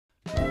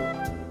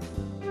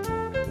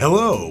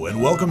Hello,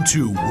 and welcome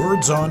to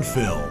Words on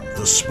Film,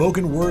 the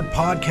spoken word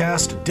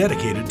podcast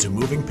dedicated to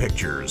moving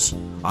pictures.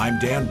 I'm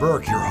Dan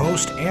Burke, your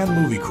host and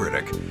movie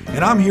critic,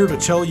 and I'm here to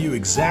tell you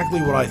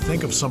exactly what I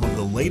think of some of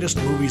the latest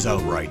movies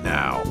out right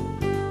now.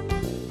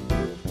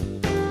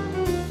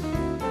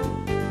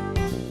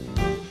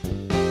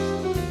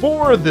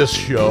 For this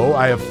show,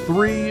 I have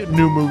 3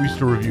 new movies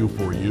to review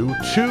for you,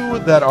 2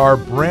 that are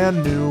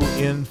brand new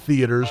in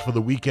theaters for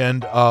the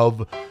weekend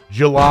of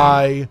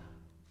July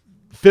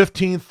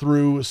 15th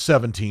through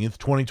 17th,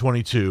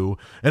 2022,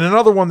 and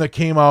another one that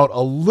came out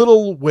a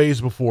little ways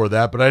before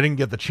that, but I didn't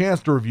get the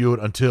chance to review it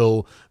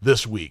until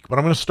this week. But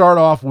I'm going to start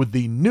off with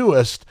the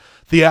newest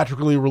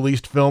theatrically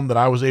released film that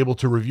I was able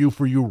to review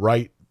for you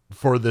right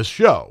for this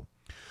show.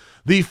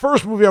 The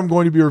first movie I'm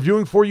going to be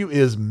reviewing for you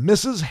is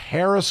Mrs.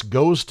 Harris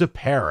Goes to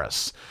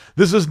Paris.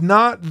 This is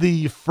not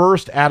the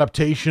first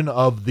adaptation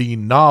of the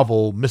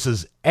novel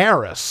Mrs.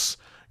 Arris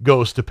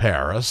Goes to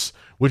Paris,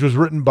 which was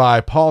written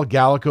by Paul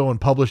Gallico and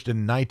published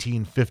in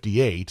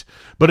 1958,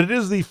 but it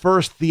is the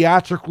first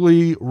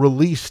theatrically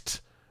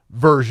released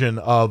version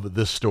of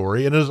this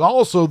story, and it is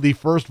also the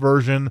first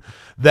version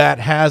that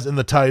has in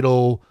the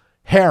title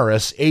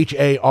Harris,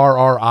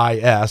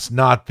 Harris,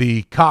 not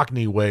the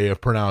Cockney way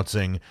of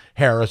pronouncing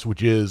Harris,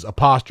 which is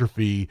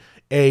apostrophe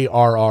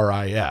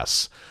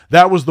Arris.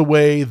 That was the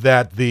way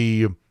that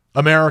the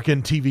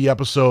American TV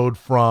episode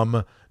from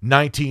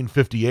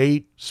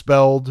 1958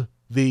 spelled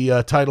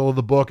the title of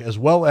the book, as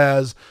well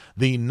as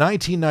the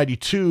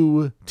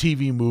 1992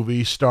 TV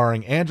movie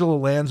starring Angela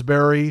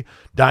Lansbury,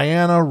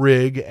 Diana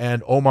Rigg,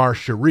 and Omar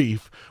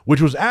Sharif,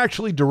 which was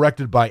actually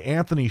directed by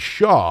Anthony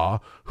Shaw,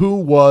 who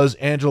was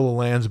Angela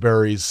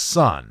Lansbury's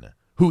son.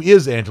 Who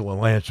is Angela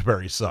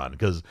Lansbury's son,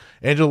 because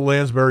Angela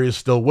Lansbury is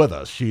still with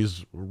us.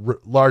 She's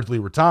largely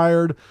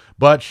retired,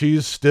 but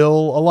she's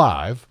still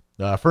alive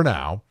for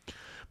now.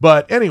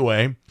 But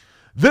anyway,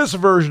 this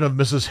version of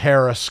Mrs.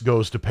 Harris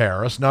Goes to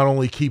Paris not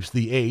only keeps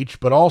the H,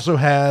 but also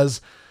has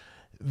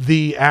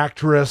the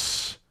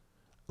actress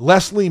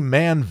Leslie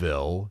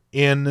Manville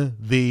in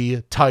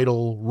the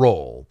title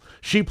role.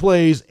 She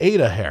plays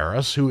Ada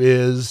Harris, who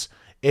is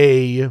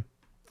an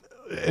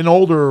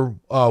older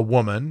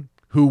woman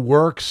who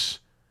works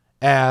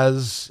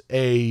as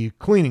a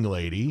cleaning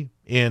lady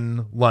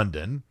in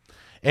London.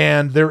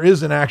 And there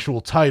is an actual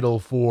title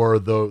for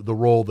the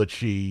role that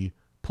she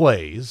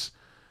plays.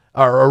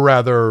 Or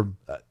rather,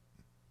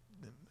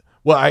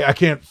 well, I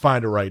can't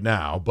find it right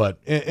now, but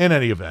in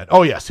any event.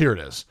 Oh, yes, here it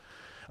is.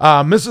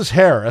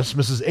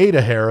 Mrs.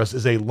 Ada Harris,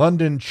 is a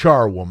London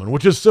charwoman,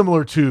 which is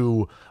similar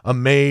to a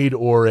maid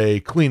or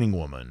a cleaning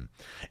woman.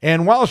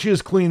 And while she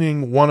is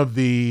cleaning one of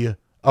the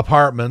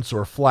apartments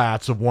or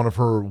flats of one of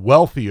her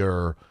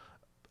wealthier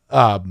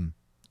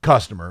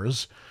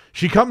customers,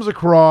 she comes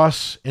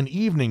across an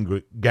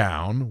evening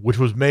gown, which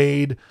was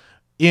made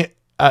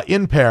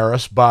in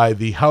Paris by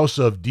the House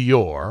of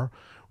Dior,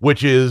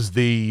 which is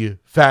the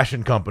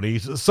fashion company.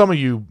 Some of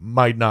you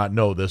might not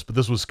know this, but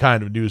this was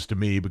kind of news to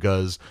me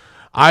because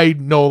I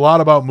know a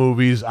lot about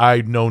movies. I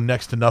know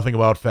next to nothing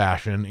about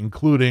fashion,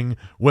 including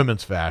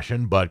women's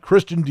fashion, but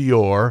Christian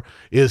Dior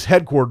is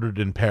headquartered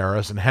in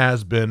Paris and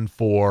has been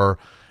for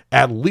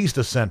at least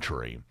a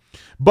century.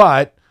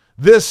 But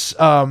this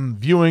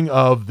viewing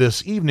of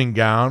this evening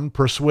gown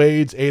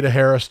persuades Ada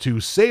Harris to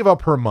save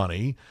up her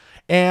money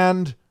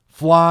and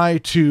fly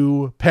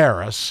to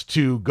Paris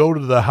to go to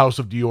the House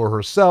of Dior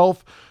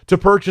herself to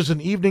purchase an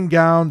evening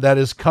gown that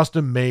is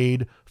custom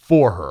made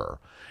for her.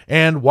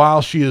 And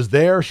while she is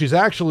there, she's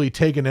actually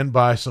taken in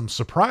by some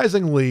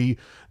surprisingly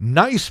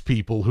nice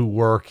people who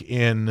work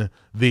in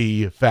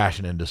the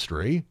fashion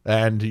industry,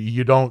 and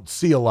you don't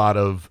see a lot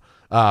of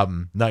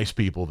nice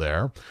people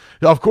there.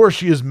 Of course,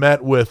 she is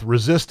met with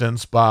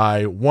resistance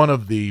by one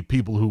of the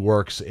people who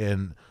works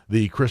in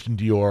the Christian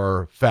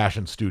Dior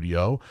fashion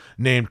studio,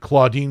 named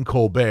Claudine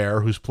Colbert,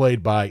 who's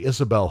played by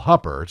Isabelle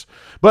Huppert.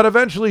 But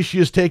eventually she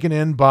is taken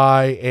in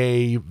by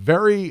a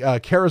very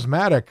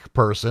charismatic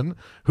person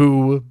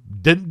who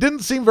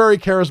didn't seem very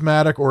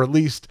charismatic, or at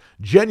least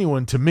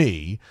genuine to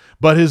me,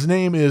 but his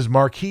name is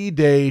Marquis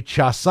de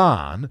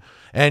Chassane,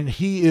 and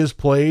he is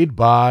played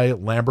by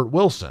Lambert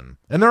Wilson.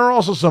 And there are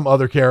also some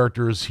other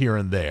characters here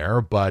and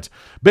there, but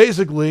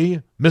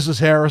basically, Mrs.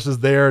 Harris is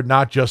there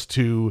not just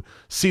to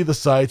see the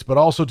sights, but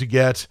also to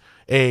get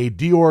a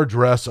Dior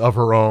dress of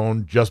her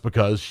own just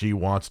because she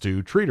wants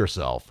to treat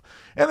herself.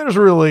 And there's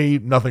really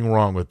nothing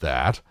wrong with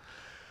that.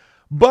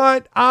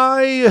 But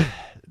I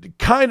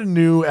kind of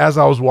knew as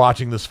I was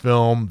watching this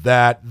film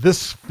that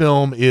this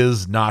film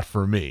is not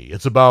for me.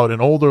 It's about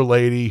an older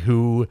lady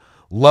who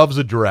loves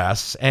a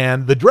dress,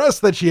 and the dress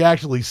that she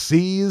actually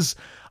sees,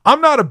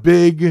 I'm not a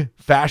big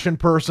fashion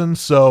person,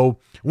 so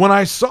when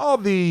I saw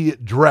the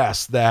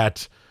dress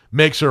that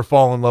makes her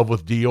fall in love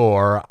with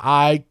Dior,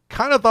 I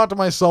kind of thought to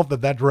myself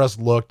that dress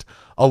looked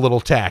a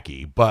little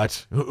tacky,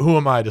 but who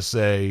am I to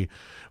say?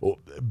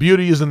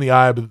 Beauty is in the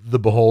eye of the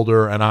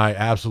beholder, and I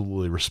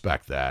absolutely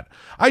respect that.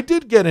 I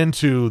did get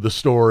into the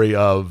story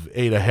of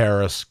Ada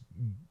Harris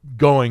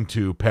going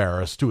to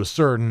Paris to a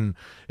certain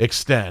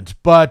extent,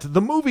 but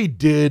the movie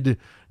did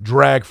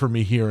drag for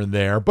me here and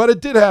there, but it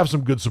did have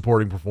some good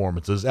supporting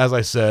performances. As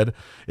I said,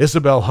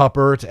 Isabelle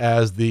Huppert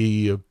as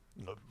the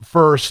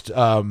first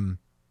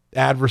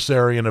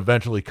adversary and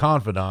eventually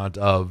confidant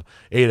of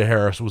Ada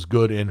Harris was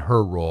good in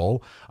her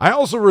role. I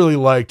also really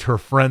liked her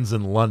friends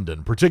in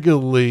London,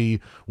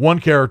 particularly one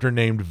character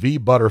named V.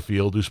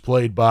 Butterfield, who's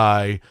played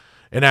by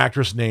an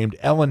actress named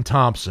Ellen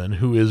Thompson,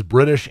 who is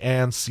British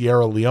and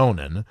Sierra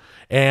Leonean.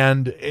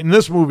 And in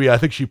this movie, I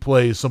think she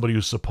plays somebody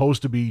who's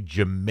supposed to be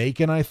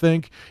Jamaican, I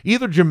think.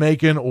 Either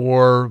Jamaican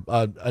or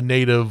a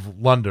native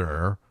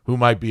Londoner, who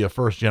might be a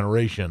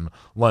first-generation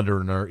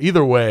Londoner.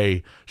 Either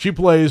way, she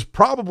plays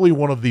probably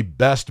one of the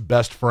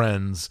best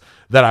friends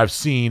that I've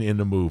seen in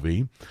the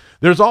movie.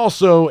 There's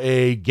also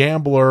a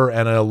gambler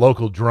and a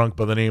local drunk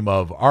by the name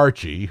of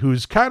Archie,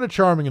 who's kind of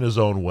charming in his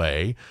own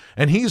way,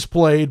 and he's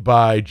played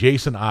by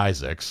Jason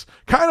Isaacs,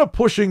 kind of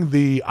pushing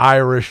the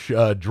Irish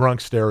drunk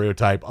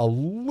stereotype a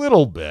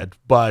little bit,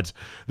 but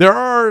there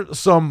are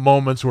some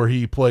moments where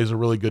he plays a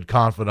really good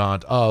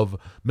confidant of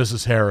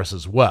Mrs. Harris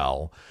as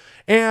well.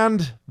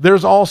 And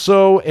there's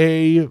also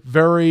a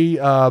very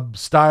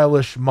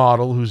stylish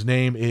model whose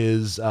name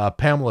is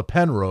Pamela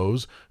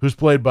Penrose, who's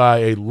played by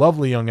a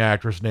lovely young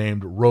actress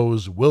named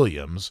Rose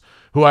Williams,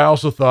 who I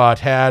also thought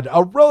had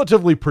a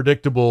relatively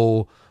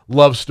predictable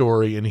love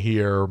story in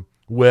here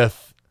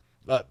with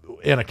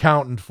an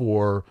accountant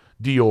for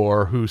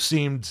Dior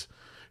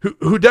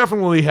who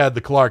definitely had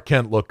the Clark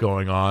Kent look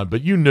going on,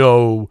 but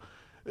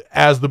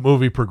as the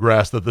movie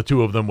progressed that the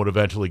two of them would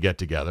eventually get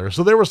together.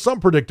 So there was some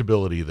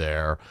predictability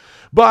there.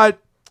 But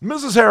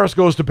Mrs. Harris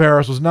Goes to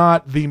Paris was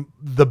not the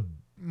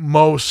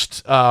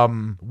most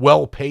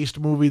well-paced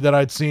movie that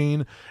I'd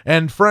seen.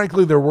 And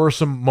frankly, there were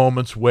some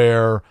moments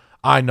where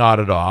I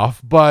nodded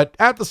off. But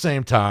at the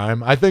same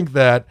time, I think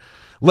that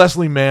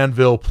Leslie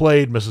Manville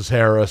played Mrs.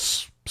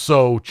 Harris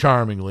so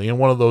charmingly, and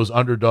one of those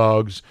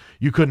underdogs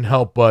you couldn't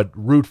help but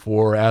root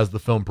for as the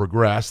film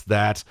progressed,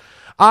 that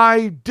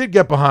I did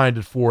get behind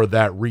it for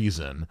that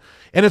reason.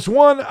 And it's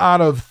one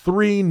out of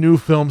 3 new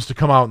films to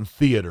come out in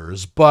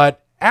theaters,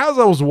 but as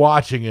I was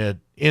watching it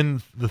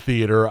in the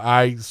theater,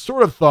 I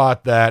sort of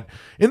thought that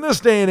in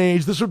this day and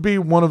age, this would be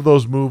one of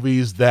those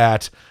movies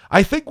that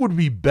I think would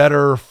be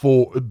better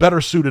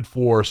suited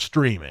for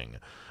streaming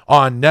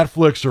on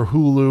Netflix or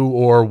Hulu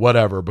or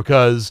whatever,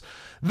 because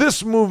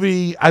this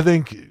movie, I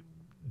think,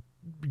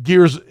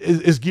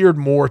 is geared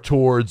more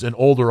towards an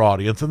older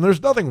audience, and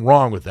there's nothing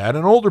wrong with that.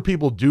 And older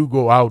people do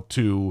go out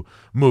to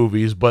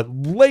movies, but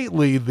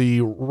lately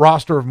the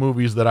roster of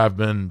movies that I've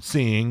been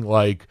seeing,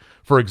 like,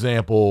 for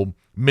example,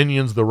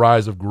 Minions: The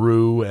Rise of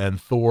Gru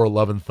and Thor: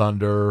 Love and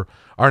Thunder,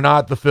 are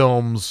not the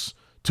films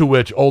to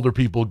which older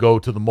people go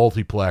to the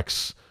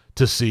multiplex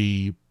to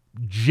see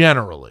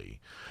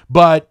generally.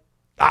 But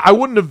I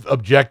wouldn't have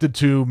objected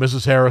to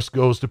Mrs. Harris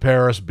Goes to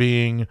Paris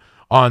being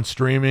on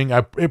streaming.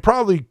 It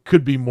probably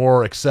could be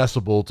more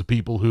accessible to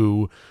people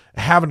who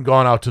haven't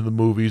gone out to the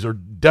movies, or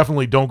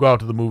definitely don't go out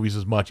to the movies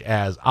as much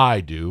as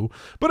I do.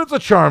 But it's a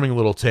charming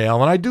little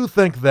tale, and I do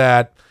think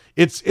that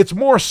it's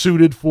more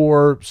suited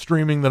for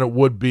streaming than it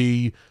would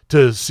be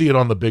to see it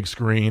on the big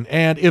screen.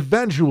 And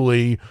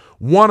eventually,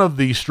 one of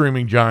the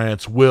streaming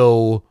giants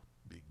will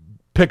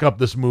pick up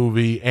this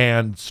movie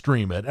and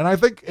stream it. And I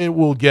think it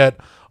will get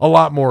a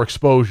lot more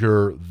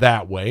exposure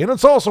that way. And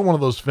it's also one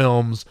of those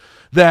films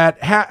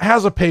that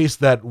has a pace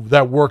that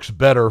works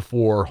better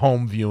for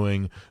home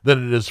viewing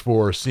than it is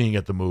for seeing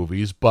at the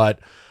movies. But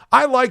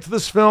I liked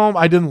this film.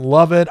 I didn't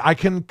love it. I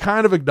can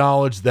kind of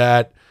acknowledge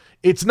that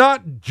it's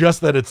not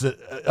just that it's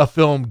a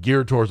film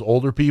geared towards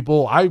older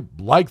people. I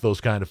like those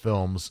kind of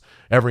films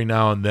every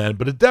now and then,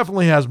 but it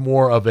definitely has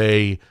more of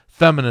a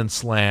feminine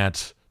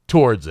slant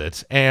towards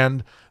it.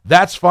 And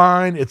that's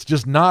fine. It's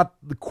just not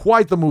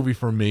quite the movie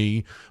for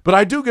me, but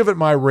I do give it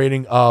my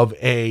rating of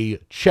a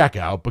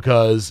checkout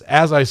because,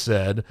 as I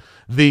said,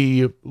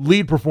 the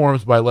lead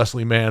performance by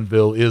Leslie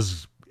Manville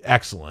is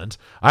excellent.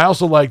 I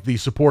also like the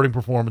supporting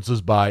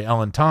performances by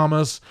Ellen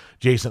Thomas,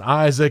 Jason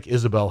Isaac,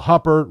 Isabelle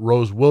Huppert,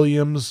 Rose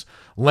Williams,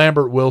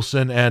 Lambert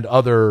Wilson, and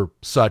other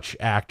such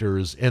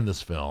actors in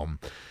this film.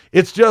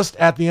 It's just,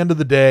 at the end of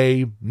the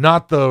day,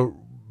 not the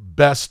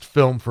best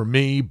film for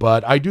me,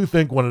 but I do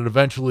think when it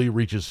eventually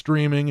reaches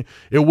streaming,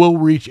 it will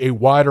reach a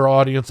wider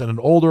audience and an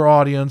older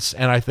audience,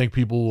 and I think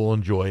people will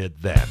enjoy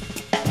it then.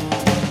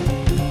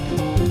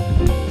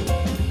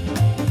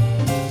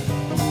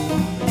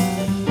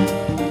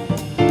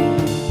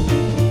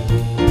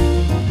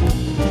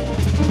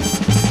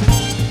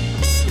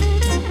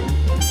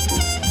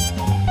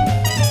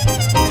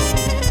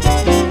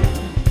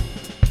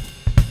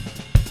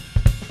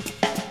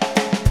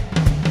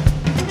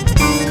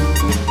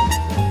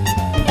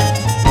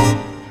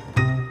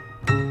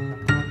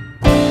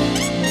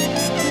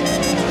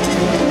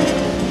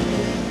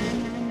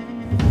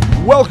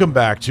 Welcome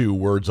back to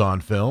Words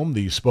on Film,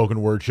 the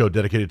spoken word show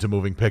dedicated to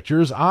moving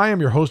pictures. I am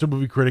your host and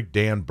movie critic,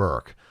 Dan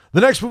Burke. The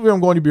next movie I'm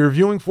going to be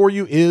reviewing for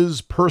you is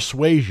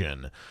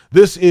Persuasion.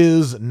 This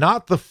is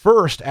not the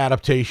first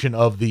adaptation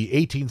of the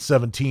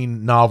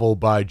 1817 novel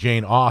by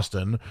Jane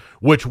Austen,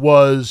 which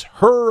was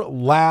her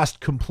last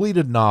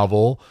completed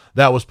novel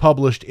that was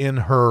published in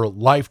her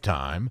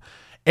lifetime.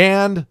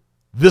 And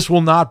this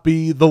will not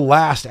be the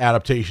last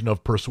adaptation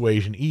of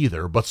Persuasion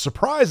either, but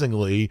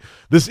surprisingly,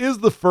 this is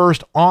the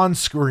first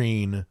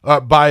on-screen,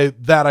 by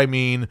that I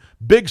mean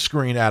big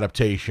screen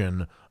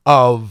adaptation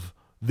of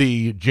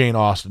the Jane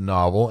Austen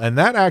novel, and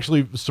that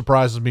actually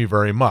surprises me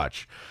very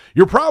much.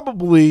 You're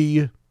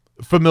probably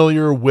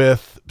familiar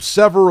with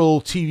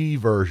several TV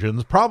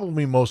versions,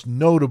 probably most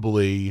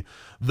notably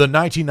the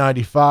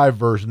 1995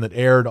 version that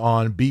aired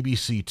on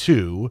BBC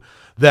Two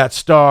that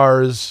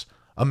stars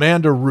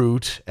Amanda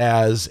Root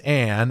as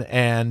Anne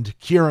and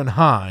Ciarán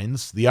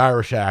Hinds, the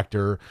Irish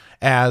actor,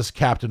 as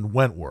Captain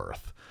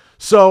Wentworth.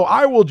 So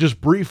I will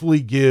just briefly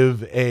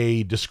give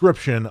a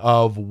description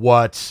of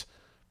what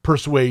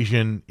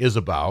Persuasion is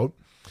about.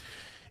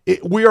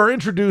 We are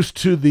introduced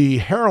to the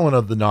heroine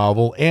of the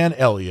novel, Anne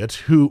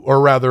Elliot,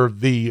 or rather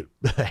the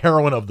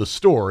heroine of the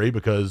story,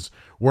 because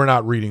we're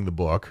not reading the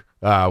book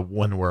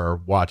when we're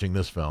watching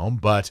this film.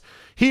 But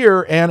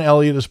here, Anne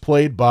Elliot is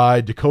played by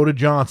Dakota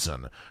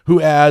Johnson,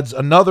 who adds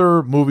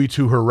another movie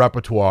to her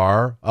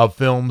repertoire of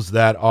films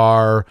that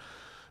are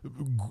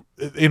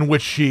in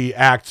which she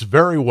acts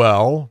very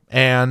well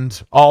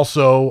and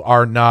also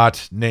are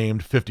not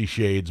named 50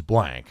 Shades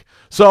blank.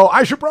 So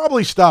I should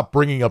probably stop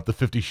bringing up the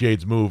 50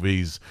 Shades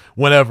movies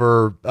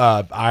whenever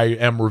I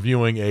am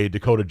reviewing a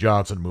Dakota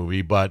Johnson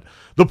movie. But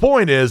the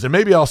point is, and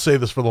maybe I'll say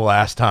this for the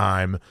last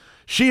time,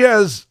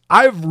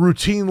 I've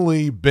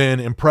routinely been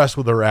impressed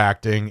with her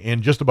acting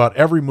in just about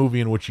every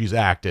movie in which she's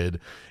acted,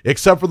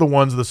 except for the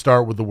ones that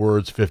start with the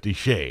words 50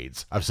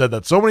 Shades. I've said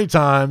that so many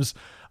times,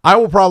 I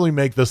will probably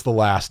make this the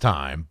last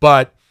time.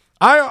 But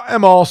I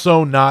am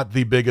also not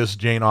the biggest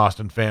Jane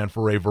Austen fan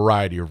for a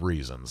variety of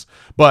reasons.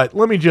 But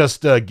let me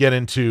just get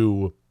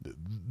into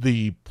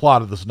the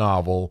plot of this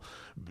novel.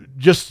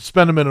 Just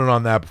spend a minute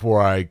on that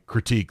before I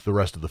critique the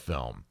rest of the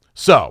film.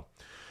 So,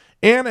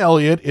 Anne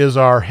Elliot is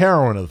our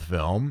heroine of the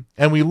film,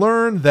 and we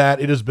learn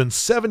that it has been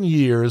 7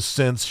 years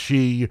since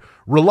she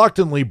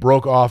reluctantly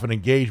broke off an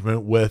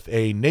engagement with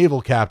a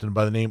naval captain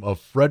by the name of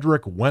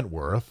Frederick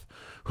Wentworth,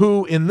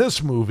 who in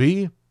this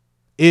movie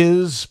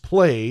is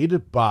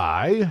played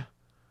by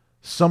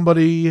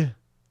somebody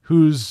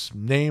whose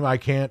name I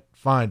can't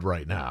find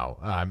right now.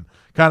 I'm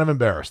kind of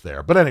embarrassed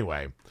there. But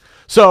anyway,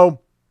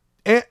 so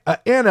Anne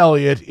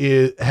Elliot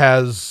is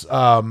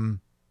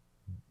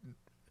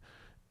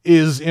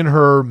in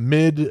her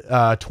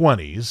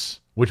mid-20s,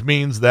 which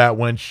means that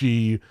when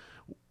she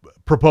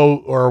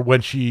proposed, or when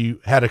she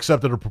had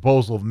accepted a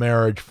proposal of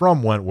marriage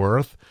from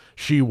Wentworth,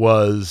 she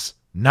was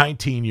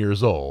 19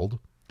 years old.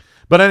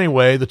 But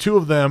anyway, the two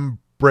of them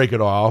break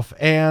it off,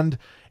 and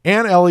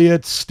Anne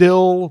Elliot,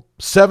 still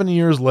 7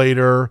 years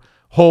later,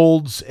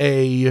 holds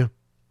a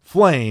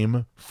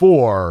flame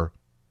for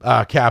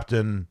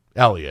Captain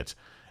Elliot.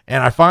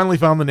 And I finally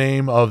found the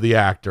name of the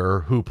actor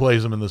who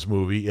plays him in this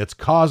movie. It's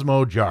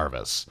Cosmo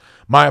Jarvis.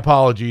 My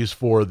apologies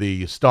for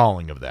the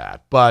stalling of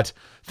that. But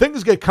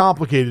things get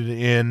complicated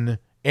in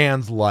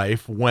Anne's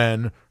life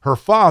when her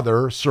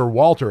father, Sir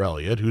Walter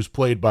Elliot, who's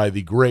played by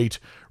the great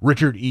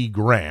Richard E.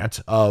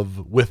 Grant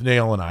of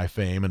Withnail and I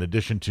fame, in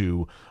addition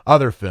to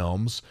other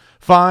films,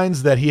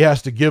 finds that he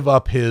has to give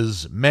up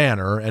his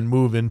manor and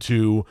move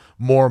into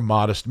more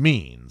modest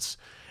means.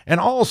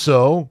 And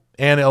also,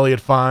 Anne Elliot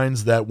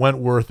finds that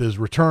Wentworth is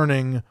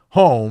returning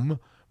home,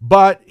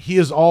 but he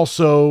is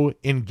also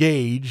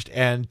engaged,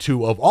 and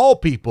to, of all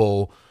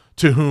people,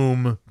 to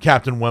whom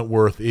Captain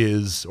Wentworth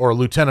is, or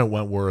Lieutenant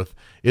Wentworth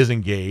is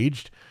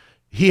engaged,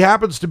 he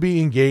happens to be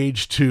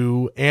engaged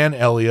to Anne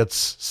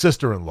Elliot's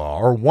sister-in-law,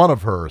 or one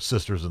of her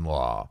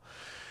sisters-in-law.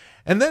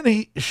 And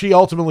then she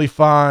ultimately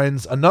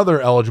finds another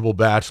eligible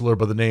bachelor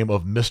by the name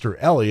of Mr.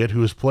 Elliot,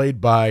 who is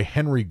played by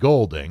Henry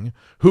Golding,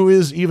 who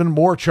is even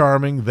more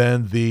charming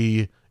than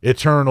the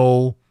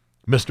eternal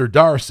Mr.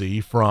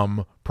 Darcy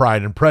from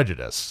Pride and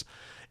Prejudice.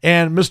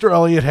 And Mr.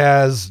 Elliot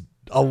has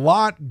a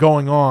lot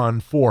going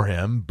on for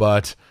him,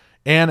 but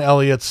Anne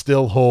Elliot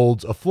still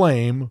holds a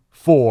flame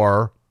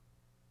for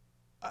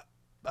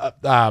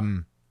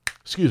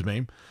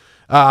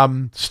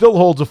still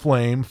holds a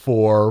flame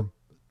for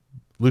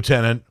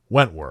Lieutenant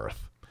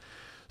Wentworth.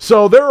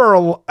 So there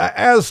are,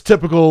 as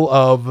typical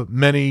of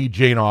many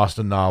Jane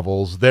Austen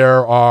novels,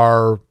 there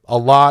are a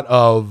lot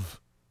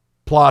of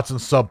plots and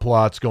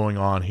subplots going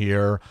on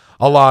here,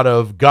 a lot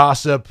of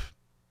gossip,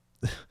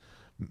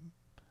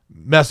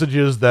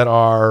 messages that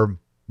are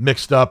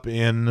mixed up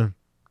in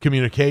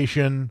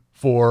communication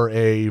for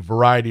a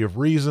variety of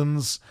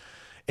reasons,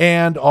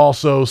 and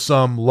also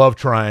some love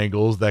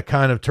triangles that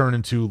kind of turn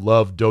into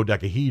love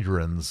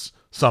dodecahedrons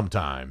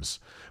sometimes.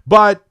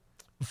 But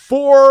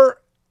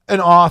for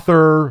an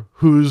author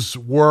whose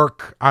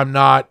work I'm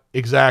not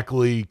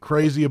exactly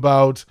crazy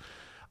about,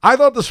 I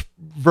thought this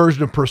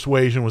version of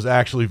Persuasion was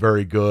actually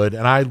very good,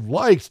 and I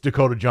liked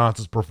Dakota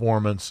Johnson's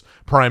performance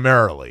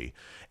primarily.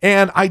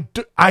 And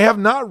I have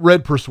not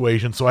read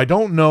Persuasion, so I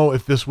don't know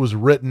if this was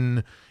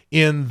written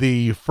in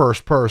the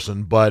first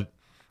person, but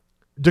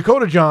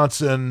Dakota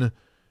Johnson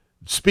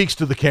speaks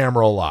to the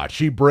camera a lot.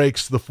 She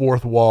breaks the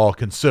fourth wall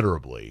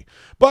considerably,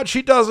 but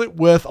she does it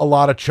with a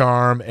lot of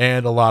charm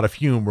and a lot of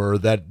humor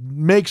that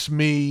makes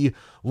me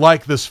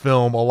like this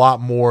film a lot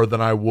more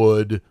than I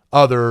would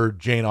other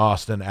Jane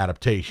Austen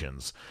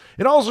adaptations.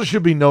 It also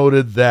should be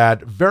noted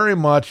that very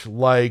much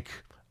like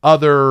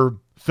other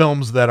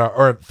films that are,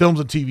 or films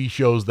and TV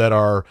shows that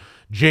are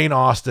Jane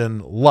Austen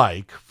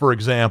like, for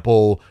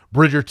example,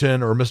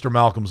 Bridgerton or Mr.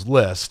 Malcolm's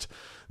List,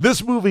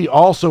 this movie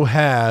also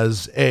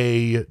has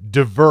a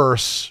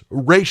diverse,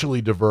 racially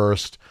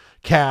diverse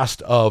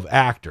cast of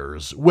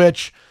actors,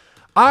 which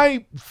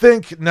I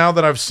think now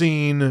that I've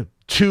seen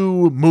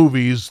two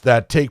movies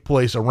that take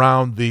place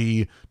around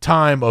the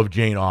time of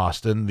Jane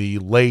Austen, the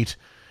late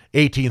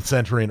 18th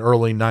century and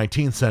early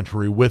 19th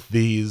century, with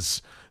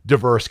these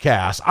diverse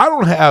casts, I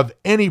don't have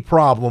any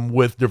problem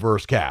with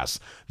diverse casts.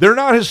 They're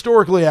not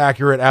historically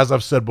accurate, as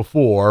I've said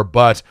before,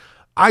 but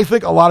I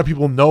think a lot of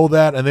people know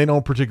that and they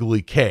don't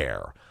particularly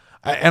care.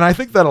 And I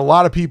think that a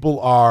lot of people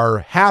are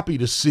happy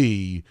to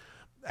see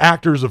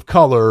actors of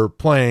color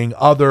playing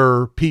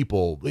other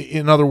people.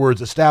 In other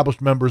words,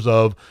 established members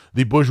of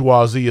the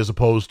bourgeoisie as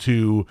opposed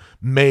to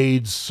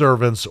maids,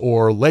 servants,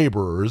 or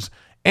laborers.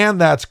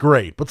 And that's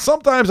great. But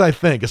sometimes I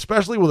think,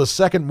 especially with a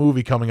second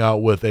movie coming out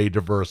with a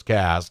diverse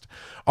cast,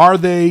 are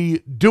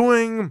they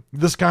doing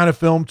this kind of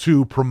film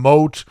to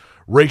promote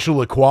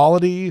racial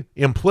equality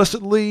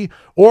implicitly,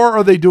 or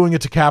are they doing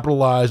it to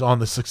capitalize on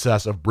the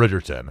success of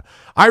Bridgerton?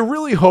 I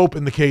really hope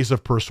in the case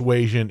of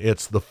Persuasion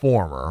it's the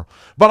former,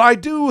 but I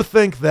do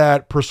think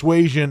that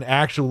Persuasion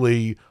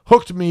actually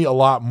hooked me a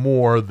lot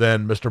more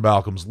than Mr.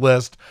 Malcolm's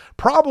List,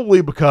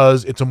 probably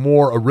because it's a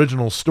more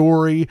original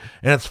story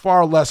and it's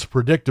far less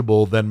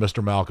predictable than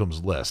Mr.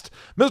 Malcolm's List.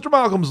 Mr.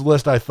 Malcolm's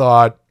List, I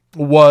thought,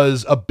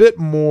 was a bit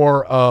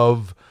more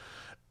of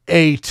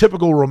a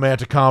typical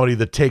romantic comedy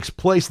that takes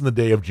place in the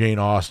day of Jane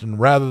Austen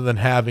rather than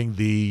having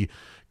the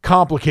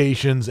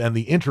complications and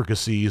the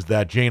intricacies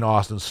that Jane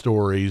Austen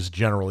stories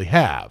generally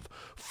have.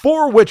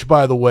 For which,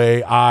 by the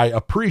way, I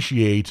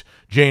appreciate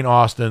Jane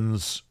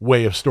Austen's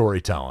way of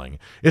storytelling.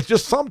 It's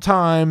just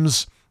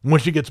sometimes when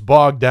she gets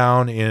bogged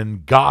down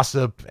in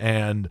gossip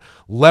and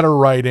letter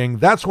writing,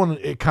 that's when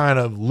it kind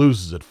of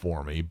loses it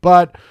for me.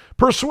 But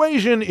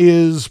Persuasion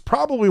is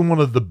probably one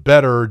of the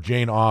better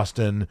Jane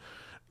Austen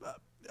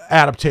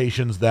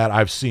adaptations that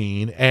I've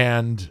seen,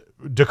 and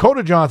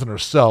Dakota Johnson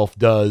herself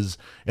does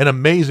an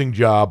amazing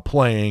job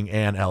playing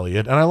Anne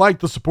Elliot, and I like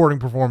the supporting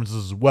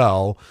performances as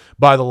well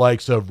by the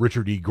likes of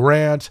Richard E.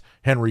 Grant,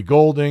 Henry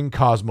Golding,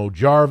 Cosmo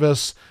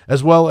Jarvis,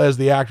 as well as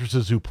the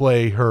actresses who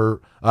play her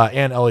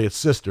Anne Elliot's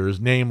sisters,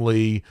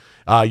 namely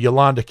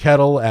Yolanda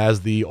Kettle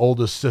as the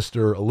oldest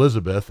sister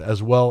Elizabeth,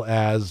 as well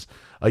as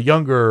a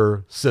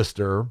younger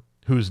sister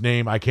whose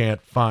name I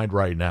can't find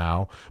right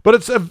now. But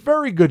it's a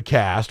very good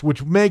cast,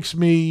 which makes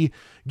me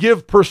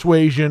give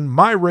Persuasion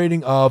my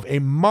rating of a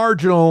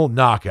marginal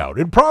knockout.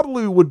 It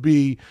probably would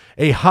be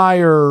a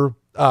higher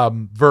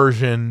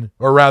version,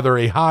 or rather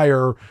a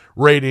higher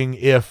rating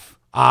if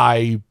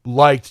I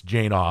liked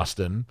Jane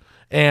Austen.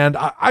 And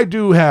I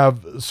do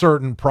have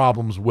certain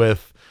problems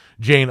with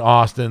Jane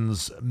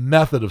Austen's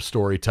method of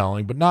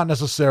storytelling, but not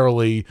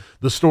necessarily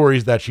the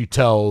stories that she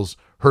tells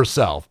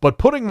herself. But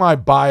putting my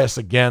bias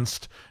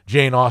against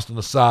Jane Austen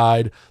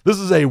aside, this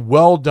is a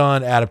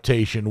well-done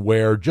adaptation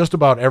where just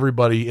about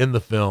everybody in the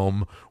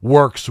film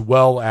works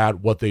well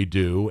at what they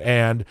do,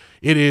 and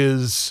it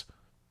is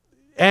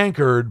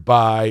anchored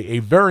by a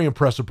very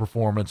impressive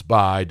performance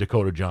by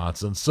Dakota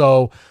Johnson.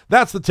 So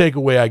that's the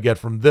takeaway I get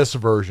from this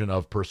version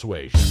of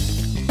Persuasion.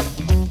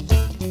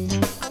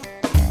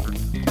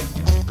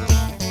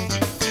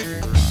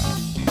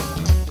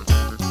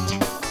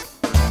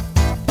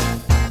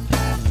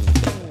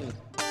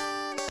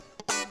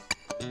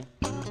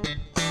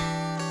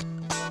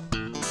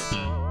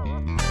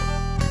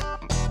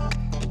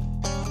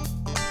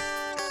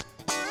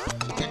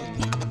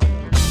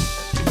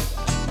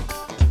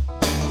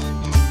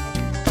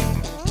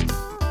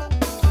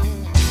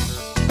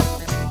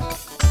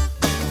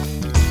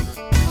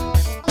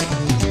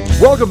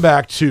 Welcome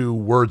back to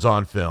Words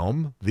on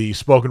Film, the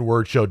spoken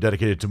word show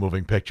dedicated to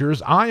moving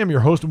pictures. I am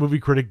your host and movie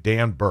critic,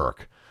 Dan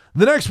Burke.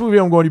 The next movie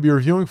I'm going to be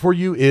reviewing for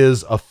you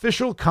is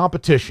Official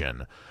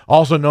Competition,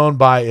 also known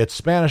by its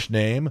Spanish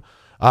name,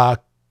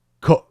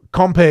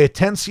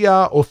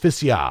 Competencia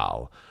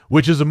Oficial,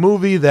 which is a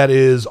movie that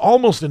is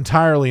almost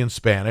entirely in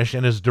Spanish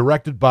and is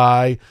directed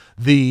by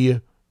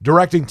the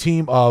directing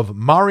team of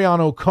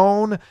Mariano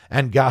Cohn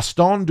and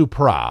Gaston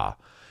Duprat.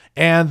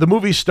 And the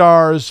movie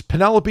stars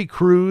Penelope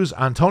Cruz,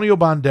 Antonio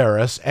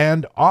Banderas,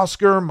 and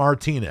Oscar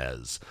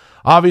Martinez.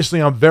 Obviously,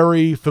 I'm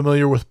very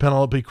familiar with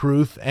Penelope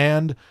Cruz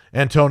and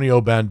Antonio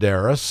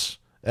Banderas.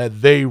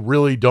 They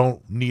really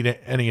don't need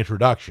any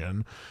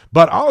introduction.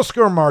 But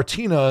Oscar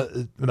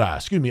Martinez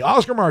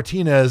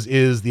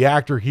is the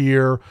actor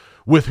here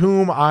with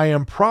whom I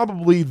am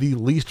probably the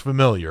least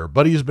familiar,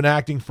 but he's been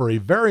acting for a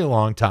very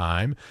long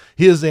time.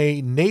 He is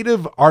a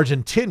native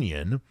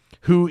Argentinian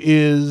who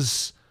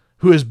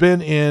has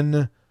been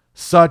in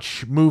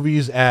such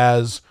movies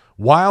as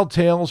Wild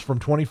Tales from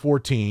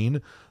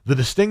 2014, The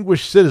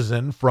Distinguished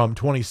Citizen from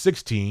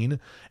 2016,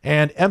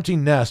 and Empty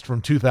Nest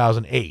from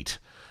 2008.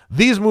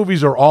 These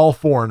movies are all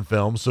foreign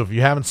films, so if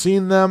you haven't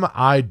seen them,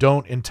 I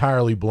don't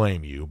entirely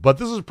blame you. But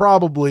this is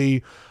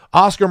probably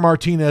Oscar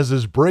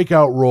Martinez's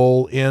breakout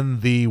role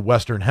in the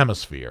Western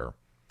Hemisphere.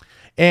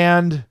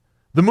 And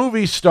the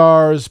movie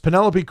stars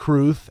Penelope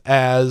Cruz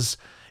as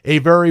a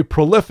very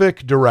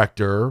prolific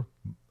director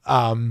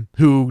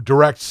who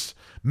directs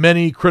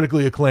many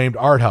critically acclaimed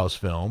art house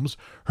films.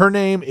 Her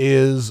name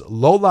is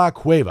Lola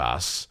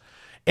Cuevas,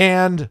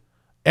 and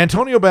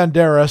Antonio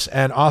Banderas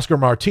and Oscar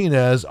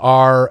Martinez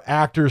are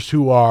actors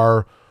who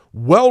are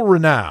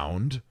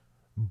well-renowned,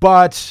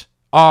 but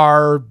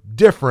are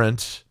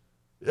different,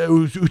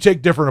 who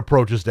take different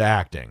approaches to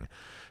acting.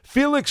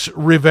 Felix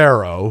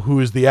Rivero, who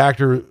is the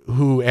actor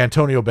who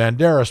Antonio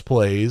Banderas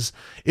plays,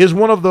 is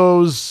one of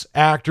those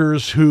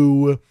actors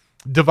who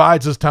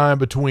divides his time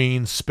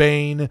between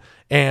Spain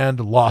and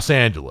Los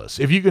Angeles.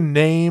 If you can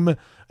name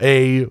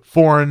a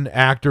foreign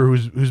actor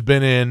who's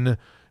been in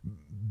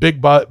big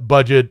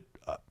budget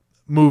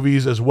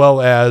movies as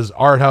well as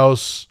art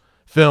house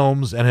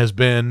films and has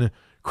been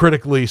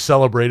critically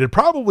celebrated,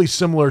 probably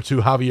similar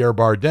to Javier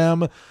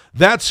Bardem,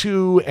 that's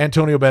who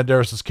Antonio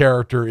Banderas'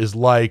 character is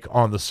like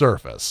on the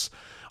surface.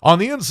 On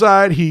the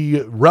inside,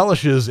 he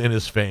relishes in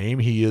his fame.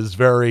 He is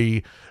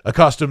very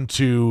accustomed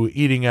to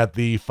eating at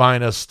the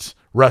finest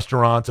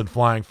restaurants and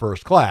flying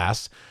first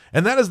class,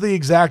 and that is the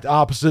exact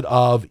opposite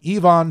of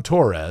Ivan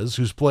Torres,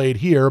 who's played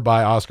here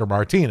by Oscar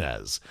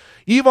Martinez.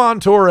 Ivan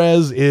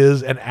Torres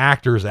is an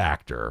actor's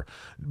actor.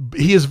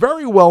 He is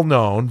very well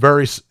known,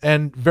 very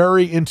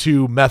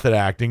into method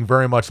acting,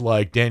 very much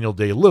like Daniel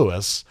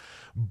Day-Lewis,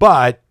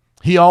 but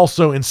he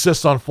also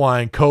insists on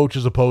flying coach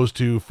as opposed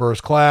to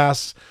first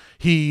class.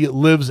 He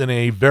lives in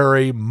a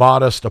very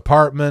modest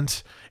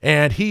apartment,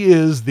 and he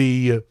is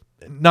the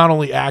not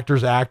only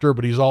actor's actor,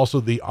 but he's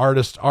also the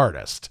artist's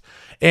artist.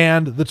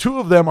 And the two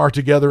of them are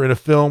together in a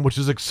film which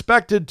is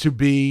expected to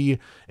be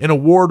an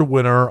award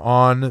winner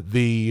on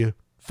the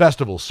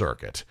festival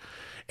circuit.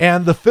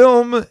 And the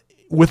film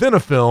within a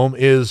film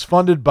is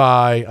funded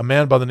by a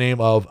man by the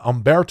name of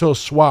Humberto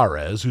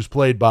Suarez, who's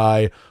played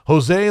by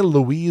Jose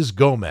Luis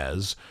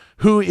Gomez,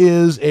 who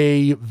is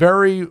a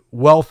very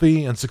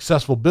wealthy and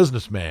successful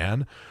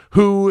businessman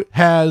who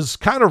has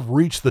kind of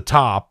reached the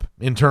top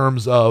in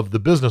terms of the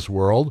business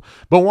world,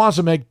 but wants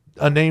to make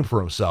a name for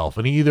himself.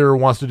 And he either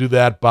wants to do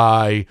that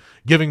by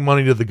giving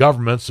money to the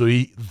government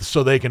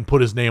so they can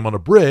put his name on a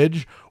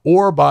bridge,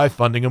 or by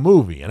funding a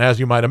movie. And as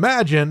you might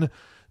imagine,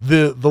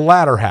 the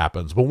latter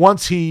happens. But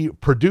once he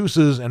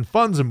produces and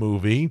funds a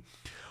movie,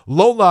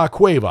 Lola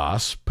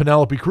Cuevas,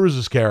 Penelope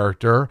Cruz's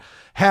character,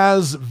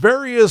 has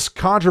various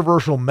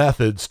controversial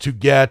methods to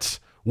get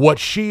what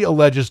she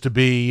alleges to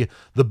be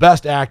the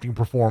best acting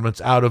performance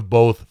out of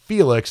both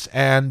Felix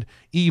and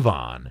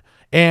Ivan.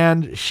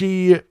 And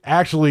she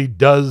actually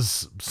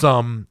does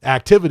some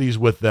activities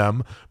with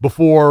them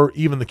before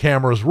even the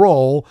cameras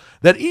roll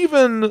that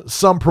even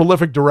some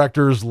prolific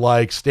directors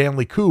like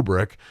Stanley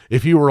Kubrick,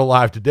 if he were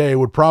alive today,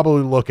 would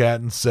probably look at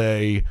and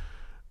say,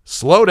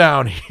 slow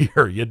down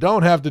here, you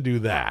don't have to do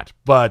that.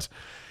 But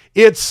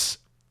it's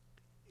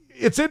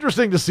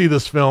interesting to see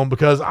this film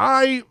because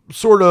I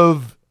sort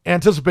of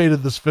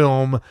anticipated this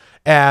film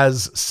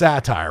as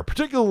satire,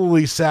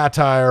 particularly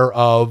satire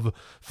of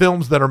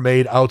films that are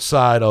made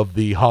outside of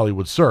the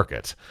Hollywood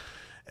circuit.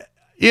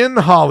 In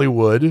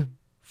Hollywood,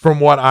 from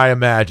what I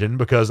imagine,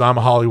 because I'm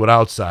a Hollywood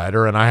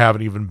outsider and I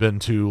haven't even been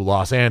to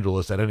Los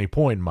Angeles at any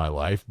point in my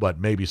life, but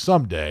maybe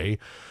someday,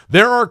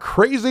 there are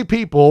crazy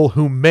people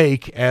who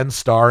make and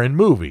star in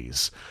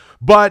movies.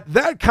 But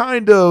that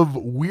kind of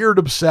weird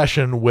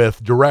obsession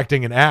with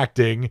directing and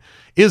acting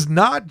is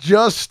not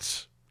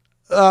just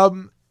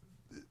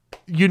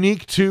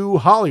unique to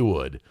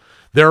Hollywood.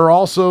 There are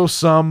also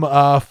some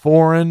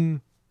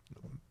foreign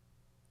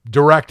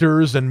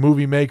directors and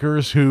movie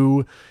makers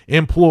who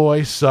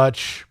employ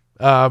such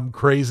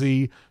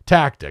crazy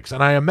tactics.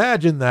 And I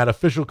imagine that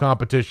Official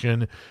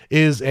Competition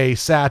is a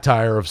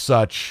satire of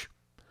such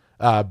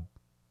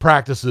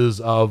practices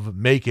of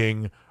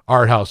making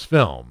art house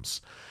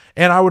films.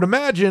 And I would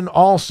imagine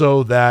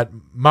also that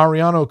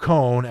Mariano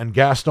Cohn and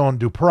Gaston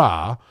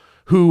Duprat,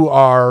 who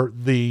are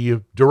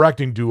the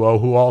directing duo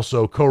who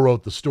also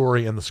co-wrote the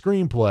story and the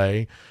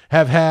screenplay,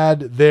 have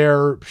had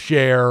their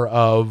share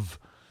of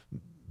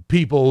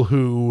people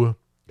who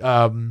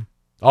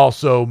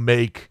also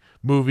make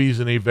movies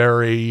in a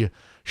very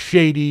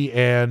shady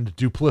and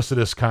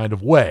duplicitous kind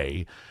of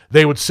way.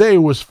 They would say it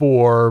was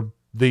for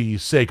the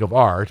sake of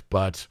art,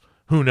 but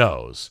who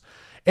knows?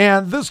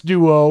 And this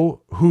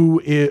duo,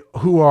 Mariano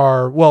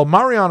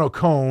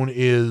Cohn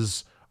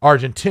is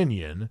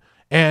Argentinian,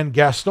 and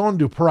Gaston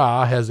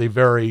Duprat has a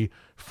very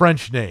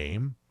French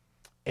name,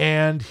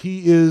 and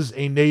he is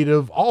a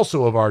native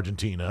also of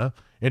Argentina,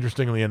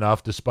 interestingly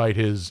enough, despite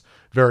his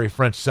very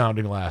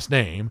French-sounding last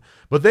name.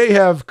 But they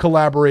have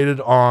collaborated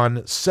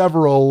on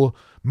several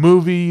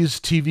movies,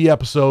 TV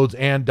episodes,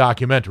 and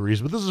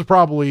documentaries, but this is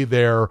probably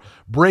their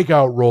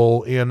breakout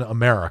role in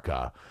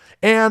America.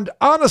 And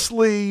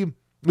honestly,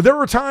 there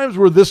were times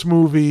where this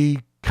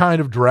movie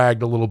kind of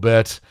dragged a little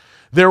bit.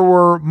 There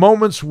were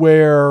moments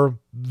where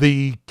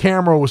the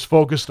camera was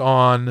focused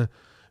on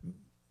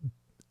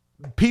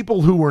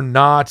people who were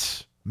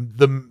not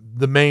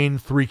the main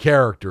three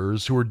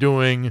characters, who were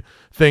doing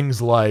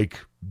things like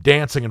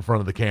dancing in front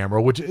of the camera,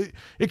 which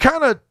it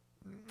kind of,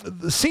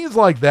 scenes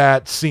like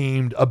that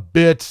seemed a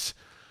bit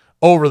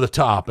over the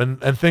top, and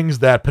things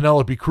that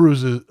Penelope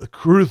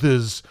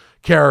Cruz's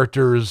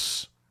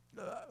character's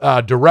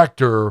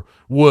director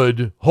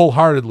would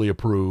wholeheartedly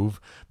approve,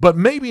 but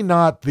maybe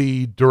not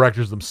the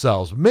directors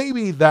themselves.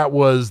 Maybe that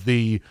was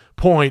the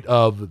point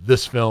of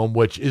this film,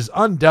 which is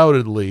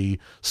undoubtedly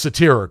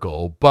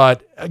satirical,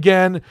 but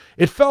again,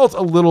 it felt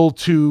a little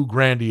too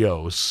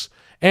grandiose.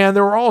 And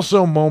there were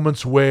also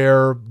moments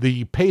where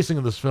the pacing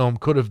of this film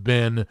could have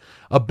been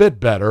a bit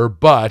better,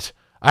 but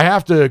I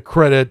have to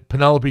credit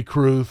Penelope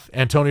Cruz,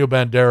 Antonio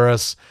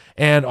Banderas,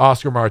 and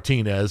Oscar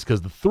Martinez,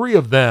 because the three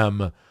of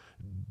them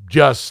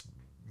just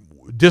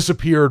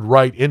disappeared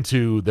right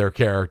into their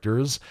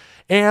characters.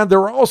 And there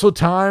were also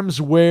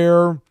times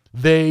where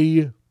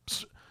they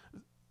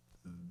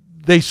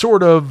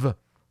sort of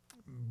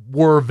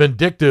were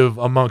vindictive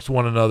amongst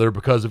one another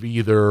because of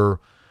either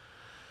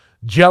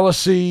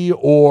jealousy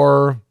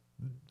or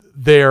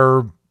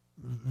their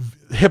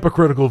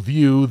hypocritical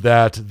view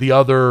that the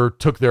other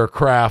took their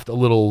craft a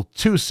little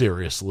too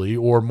seriously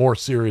or more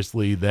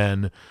seriously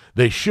than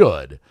they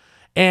should.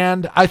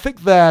 And I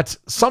think that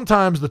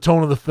sometimes the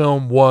tone of the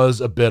film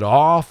was a bit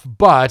off,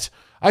 but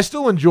I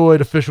still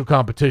enjoyed Official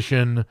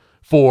Competition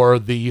for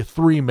the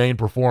three main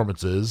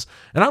performances.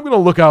 And I'm going to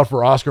look out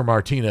for Oscar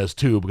Martinez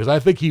too, because I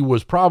think he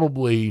was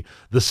probably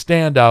the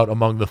standout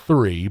among the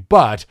three.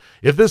 But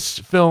if this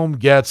film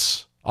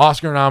gets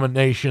Oscar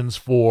nominations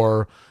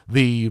for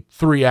the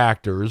three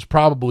actors,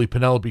 probably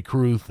Penelope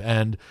Cruz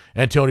and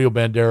Antonio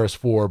Banderas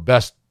for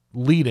Best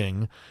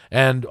Leading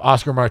and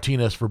Oscar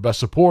Martinez for Best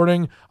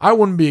Supporting, I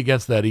wouldn't be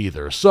against that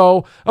either.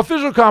 So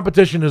Official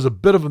Competition is a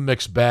bit of a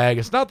mixed bag.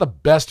 It's not the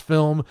best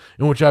film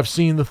in which I've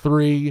seen the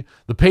three.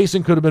 The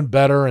pacing could have been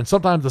better, and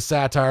sometimes the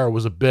satire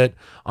was a bit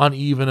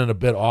uneven and a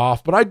bit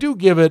off, but I do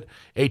give it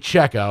a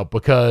check out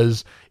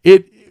because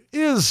it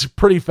is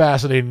pretty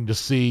fascinating to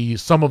see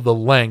some of the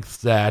lengths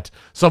that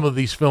some of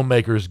these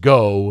filmmakers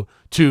go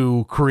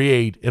to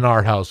create an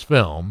art house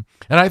film.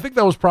 And I think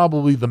that was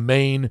probably the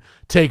main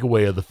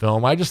takeaway of the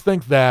film. I just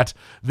think that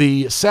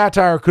the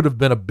satire could have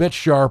been a bit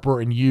sharper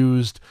and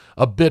used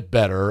a bit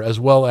better, as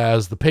well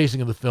as the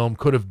pacing of the film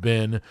could have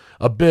been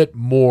a bit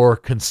more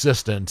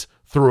consistent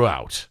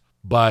throughout.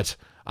 But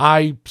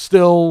I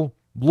still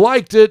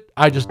liked it.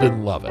 I just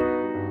didn't love it.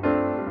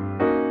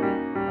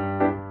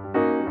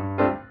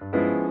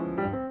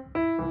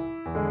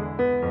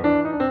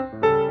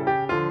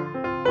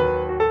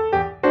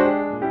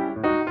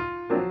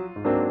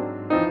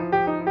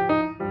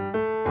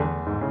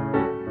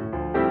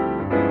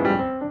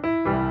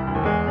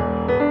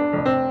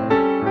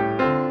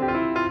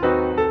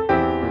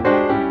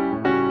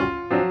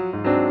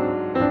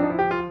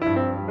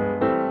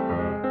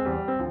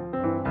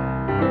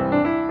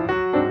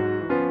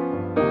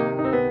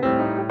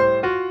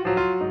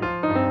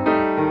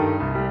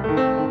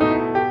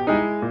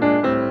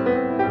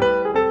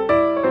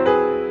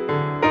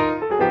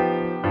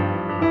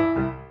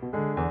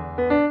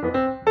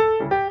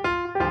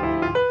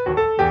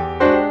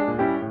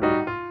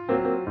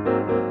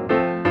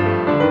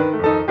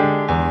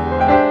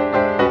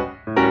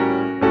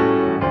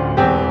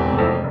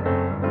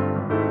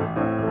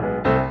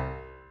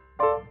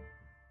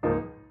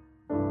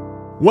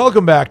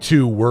 Welcome back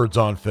to Words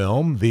on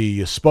Film,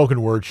 the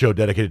spoken word show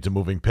dedicated to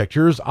moving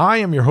pictures. I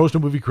am your host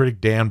and movie critic,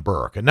 Dan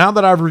Burke. And now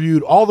that I've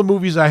reviewed all the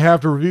movies I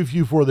have to review for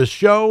you for this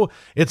show,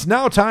 it's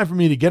now time for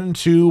me to get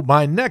into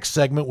my next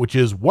segment, which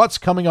is What's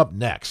Coming Up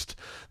Next.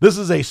 This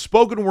is a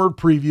spoken word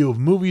preview of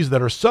movies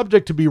that are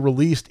subject to be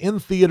released in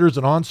theaters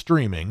and on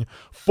streaming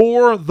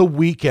for the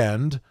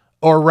weekend,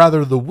 or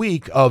rather the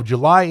week of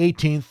July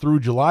 18th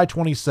through July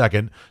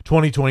 22nd,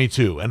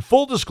 2022. And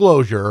full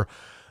disclosure,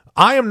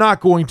 I am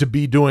not going to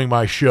be doing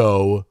my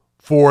show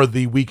for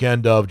the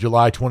weekend of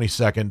July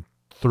 22nd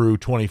through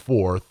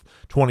 24th,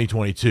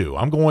 2022.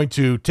 I'm going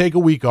to take a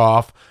week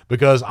off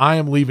because I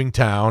am leaving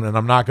town and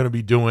I'm not going to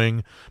be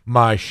doing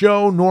my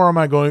show, nor am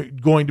I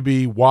going to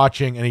be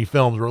watching any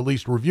films, or at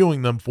least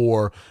reviewing them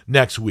for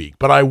next week.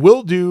 But I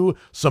will do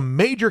some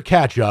major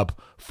catch-up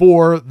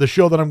for the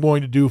show that I'm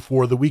going to do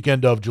for the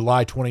weekend of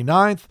July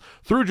 29th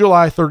through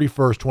July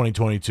 31st,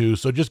 2022.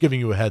 So just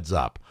giving you a heads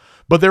up.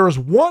 But there is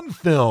one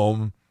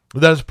film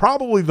that is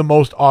probably the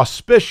most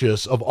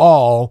auspicious of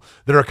all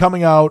that are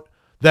coming out,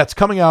 that's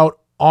coming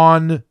out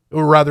on,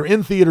 or rather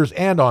in theaters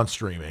and on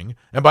streaming.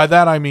 And by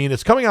that I mean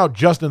it's coming out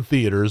just in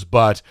theaters,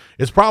 but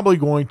it's probably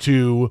going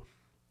to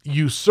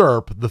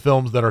usurp the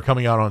films that are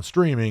coming out on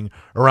streaming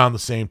around the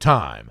same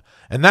time.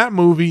 and that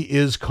movie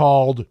is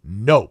called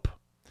Nope.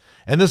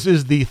 And this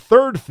is the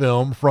third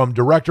film from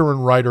director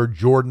and writer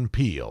Jordan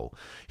Peele.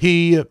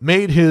 He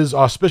made his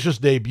auspicious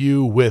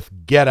debut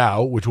with Get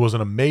Out, which was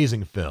an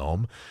amazing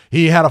film.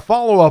 He had a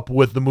follow-up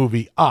with the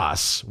movie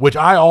Us, which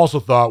I also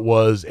thought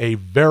was a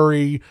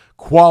very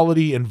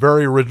quality and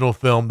very original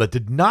film that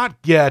did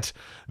not get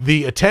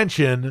the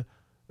attention,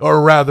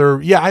 or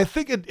rather, I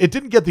think it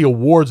didn't get the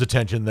awards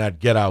attention that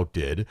Get Out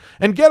did.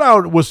 And Get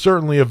Out was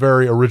certainly a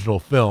very original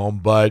film,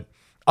 but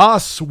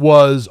Us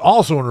was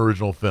also an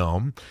original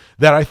film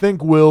that I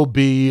think will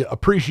be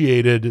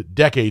appreciated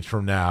decades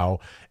from now.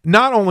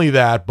 Not only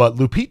that, but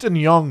Lupita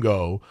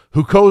Nyong'o,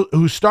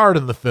 who starred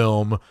in the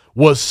film,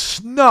 was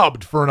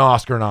snubbed for an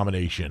Oscar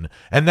nomination,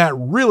 and that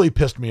really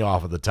pissed me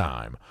off at the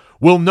time.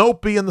 Will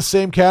Nope be in the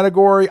same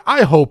category?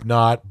 I hope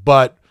not,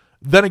 but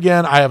then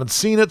again, I haven't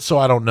seen it, so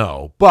I don't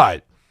know.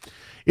 But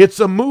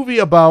it's a movie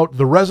about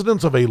the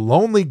residents of a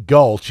lonely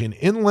gulch in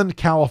inland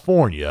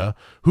California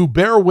who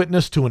bear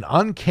witness to an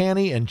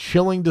uncanny and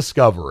chilling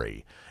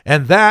discovery.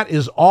 And that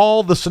is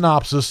all the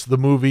synopsis the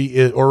movie,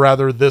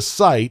 this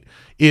site,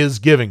 is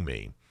giving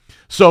me.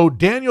 So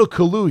Daniel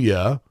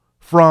Kaluuya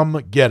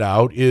from Get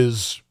Out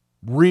is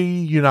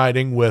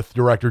reuniting with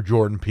director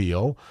Jordan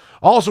Peele.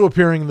 Also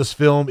appearing in this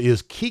film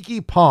is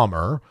Keke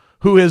Palmer,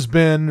 who has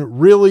been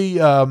really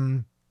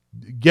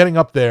getting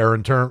up there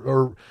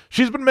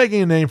she's been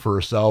making a name for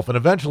herself, and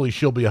eventually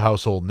she'll be a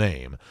household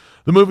name.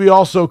 The movie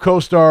also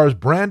co-stars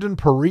Brandon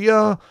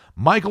Perea,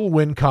 Michael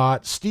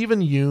Wincott,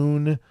 Stephen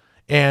Yeun,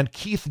 and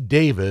Keith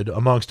David,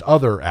 amongst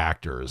other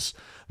actors.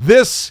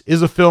 This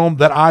is a film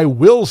that I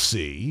will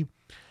see,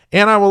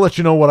 and I will let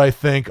you know what I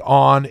think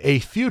on a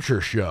future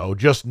show,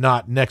 just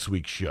not next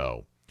week's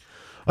show.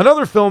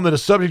 Another film that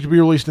is subject to be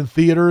released in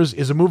theaters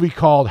is a movie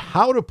called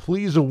How to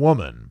Please a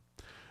Woman.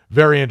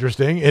 Very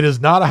interesting. It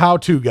is not a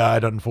how-to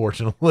guide,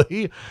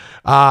 unfortunately.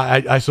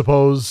 I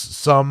suppose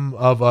some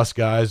of us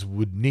guys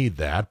would need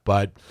that,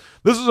 but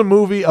this is a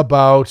movie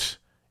about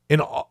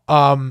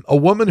a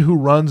woman who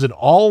runs an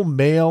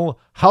all-male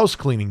house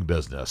cleaning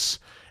business.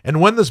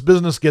 And when this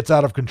business gets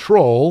out of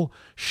control,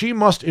 she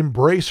must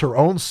embrace her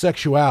own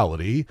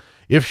sexuality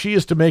if she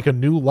is to make a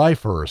new life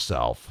for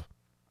herself.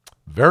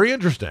 Very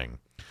interesting.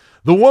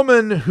 The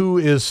woman who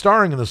is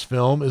starring in this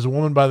film is a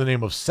woman by the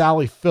name of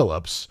Sally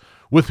Phillips,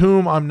 with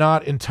whom I'm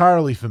not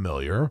entirely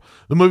familiar.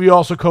 The movie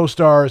also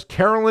co-stars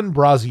Carolyn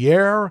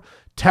Brazier,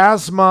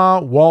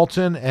 Tasma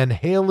Walton, and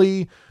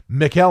Haley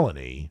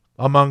McElhenney,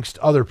 amongst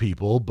other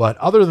people. But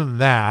other than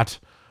that,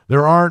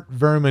 there aren't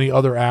very many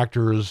other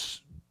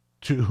actors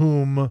to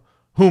whom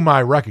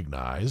I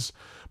recognize.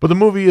 But the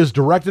movie is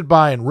directed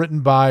by and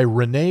written by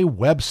Renee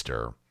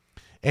Webster.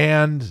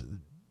 And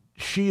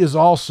she is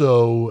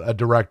also a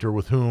director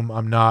with whom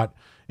I'm not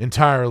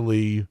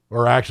entirely,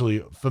 or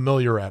actually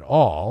familiar at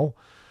all.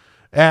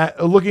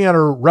 Looking at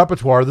her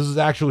repertoire, this is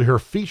actually her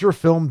feature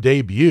film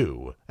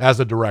debut as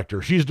a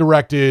director. She's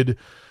directed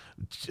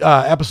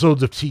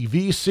episodes of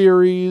TV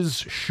series,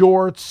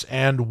 shorts,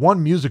 and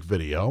one music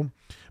video,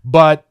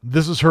 but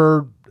this is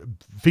her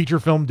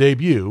feature film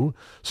debut.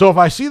 So if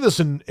I see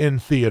this in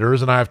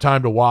theaters and I have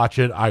time to watch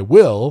it, I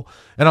will,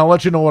 and I'll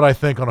let you know what I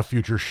think on a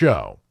future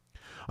show.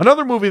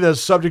 Another movie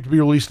that's subject to be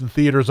released in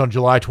theaters on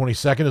July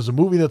 22nd is a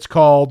movie that's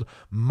called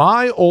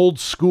My Old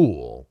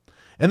School.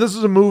 And this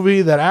is a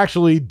movie that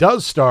actually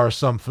does star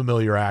some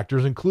familiar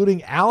actors,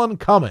 including Alan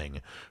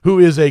Cumming, who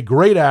is a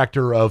great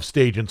actor of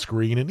stage and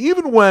screen. And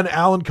even when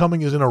Alan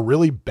Cumming is in a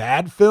really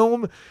bad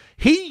film,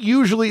 he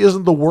usually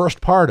isn't the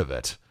worst part of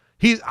it.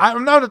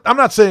 I'm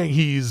not saying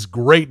he's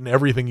great in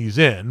everything he's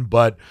in,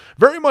 but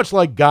very much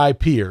like Guy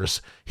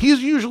Pearce,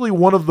 he's usually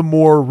one of the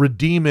more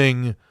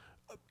redeeming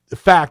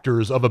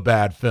factors of a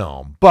bad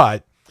film.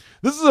 But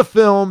this is a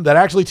film that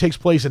actually takes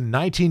place in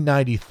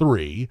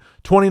 1993,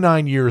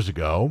 39 years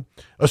ago.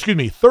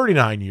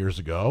 39 years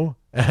ago.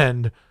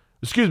 And,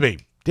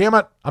 damn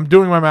it, I'm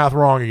doing my math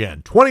wrong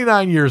again.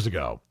 29 years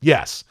ago.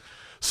 Yes.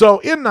 So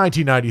in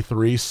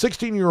 1993,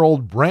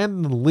 16-year-old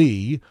Brandon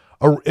Lee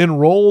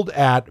enrolled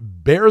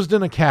at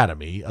Bearsden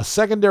Academy, a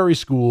secondary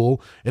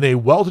school in a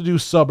well-to-do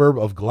suburb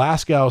of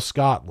Glasgow,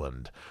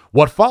 Scotland.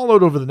 What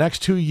followed over the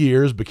next 2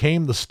 years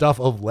became the stuff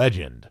of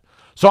legend.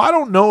 So I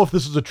don't know if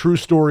this is a true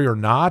story or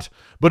not,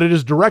 but it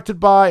is directed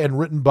by and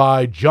written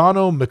by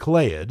Jono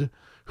McLeod,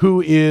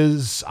 who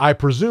is, I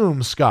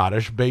presume,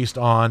 Scottish based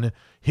on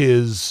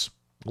his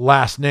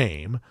last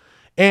name.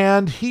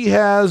 And he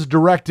has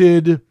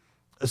directed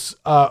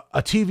a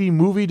TV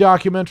movie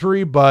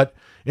documentary, but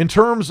in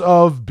terms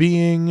of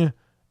being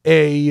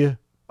this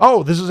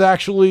is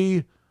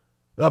actually,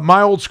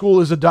 My Old School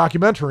is a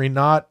documentary,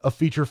 not a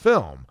feature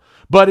film.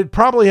 But it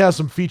probably has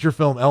some feature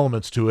film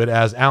elements to it,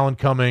 as Alan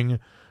Cumming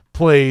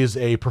plays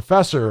a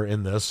professor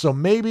in this. So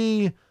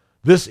maybe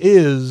this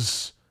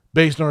is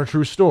based on a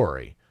true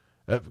story.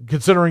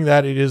 Considering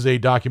that it is a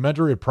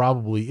documentary, it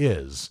probably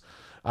is.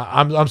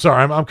 I'm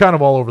sorry, I'm kind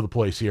of all over the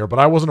place here, but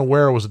I wasn't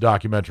aware it was a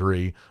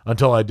documentary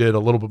until I did a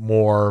little bit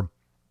more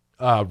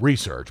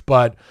research.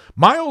 But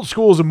My Old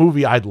School is a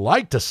movie I'd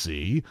like to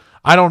see.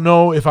 I don't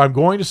know if I'm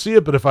going to see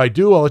it, but if I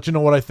do, I'll let you know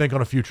what I think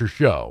on a future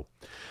show.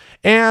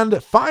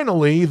 And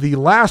finally, the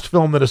last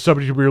film that is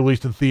subject to be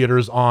released in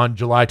theaters on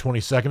July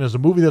 22nd is a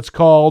movie that's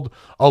called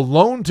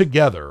Alone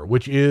Together,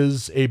 which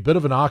is a bit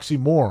of an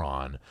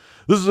oxymoron.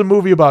 This is a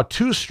movie about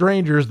two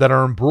strangers that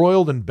are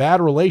embroiled in bad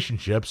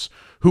relationships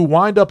who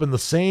wind up in the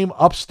same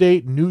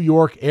upstate New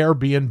York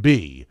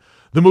Airbnb.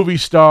 The movie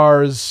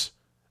stars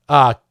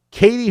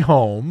Katie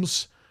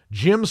Holmes,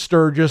 Jim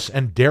Sturgis,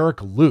 and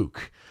Derek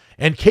Luke.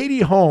 And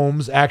Katie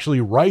Holmes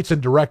actually writes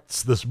and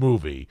directs this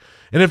movie.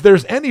 And if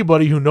there's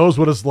anybody who knows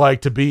what it's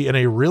like to be in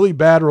a really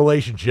bad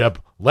relationship,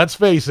 let's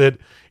face it,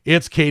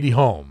 it's Katie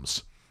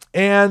Holmes.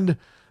 And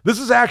this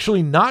is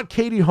actually not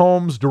Katie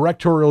Holmes'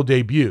 directorial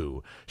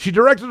debut. She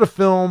directed a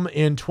film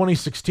in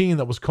 2016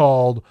 that was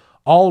called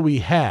All We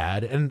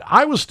Had, and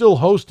I was still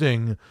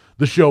hosting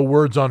the show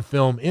Words on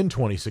Film in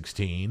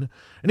 2016.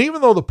 And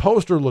even though the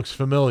poster looks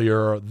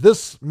familiar,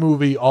 this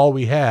movie, All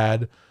We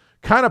Had,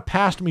 kind of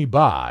passed me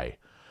by.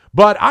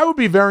 But I would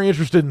be very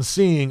interested in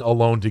seeing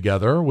Alone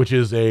Together, which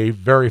is a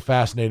very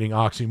fascinating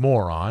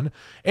oxymoron.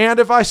 And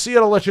if I see it,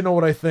 I'll let you know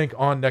what I think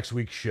on next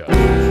week's show.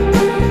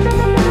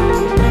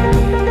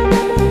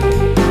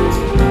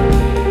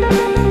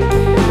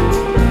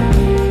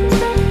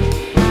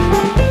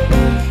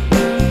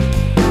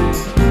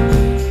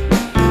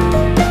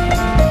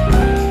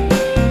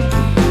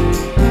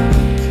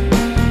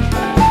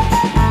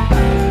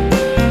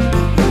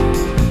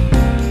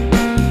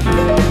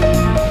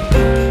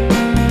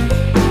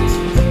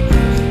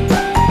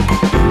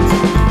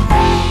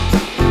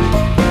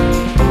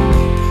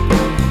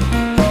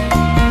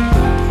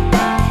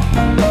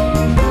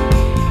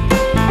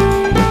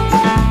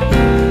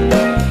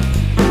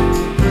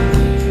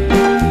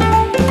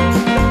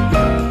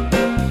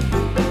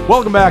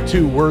 Welcome back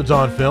to Words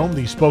on Film,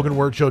 the spoken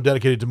word show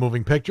dedicated to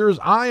moving pictures.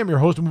 I am your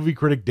host and movie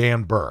critic,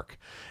 Dan Burke.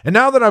 And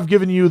now that I've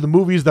given you the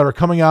movies that are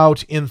coming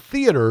out in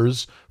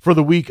theaters for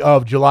the week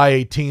of July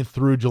 18th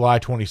through July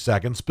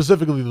 22nd,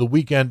 specifically the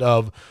weekend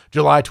of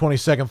July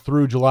 22nd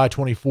through July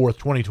 24th,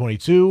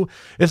 2022,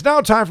 it's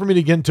now time for me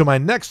to get into my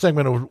next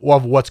segment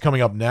of what's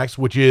coming up next,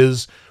 which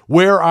is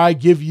where I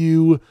give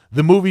you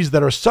the movies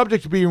that are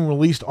subject to being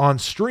released on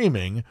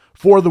streaming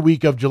for the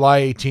week of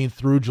July 18th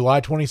through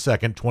July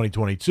 22nd,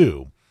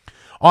 2022.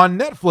 On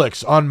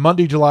Netflix, on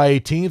Monday, July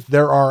 18th,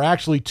 there are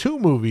actually three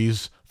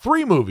movies,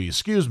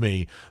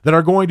 that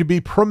are going to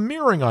be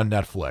premiering on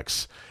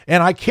Netflix.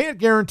 And I can't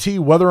guarantee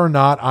whether or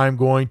not I'm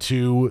going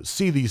to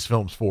see these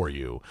films for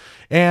you.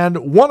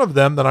 And one of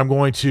them that I'm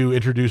going to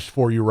introduce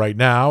for you right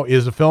now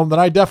is a film that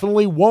I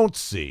definitely won't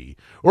see.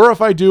 Or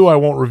if I do, I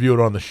won't review it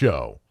on the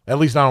show. At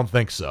least I don't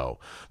think so.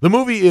 The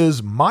movie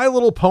is My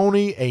Little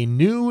Pony, A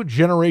New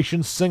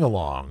Generation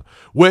Sing-Along,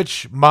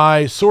 which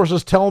my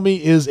sources tell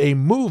me is a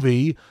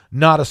movie,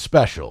 not a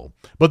special.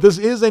 But this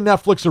is a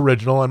Netflix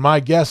original, and my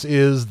guess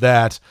is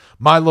that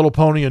My Little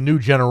Pony, A New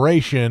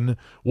Generation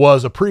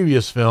was a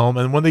previous film,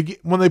 and when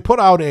they put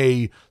out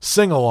a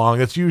sing-along,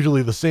 it's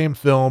usually the same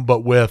film,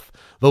 but with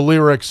the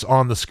lyrics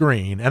on the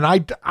screen. And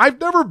I've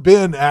never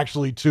been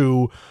actually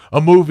to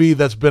a movie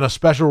that's been a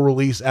special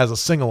release as a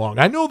sing-along.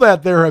 I know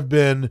that there have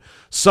been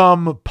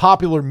some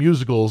popular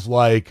musicals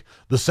like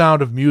The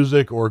Sound of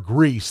Music or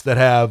Grease that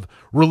have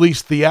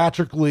released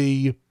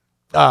theatrically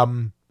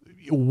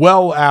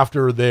well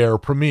after their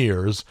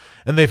premieres,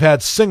 and they've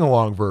had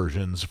sing-along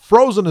versions.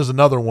 Frozen is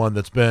another one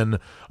that's been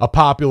a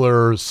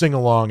popular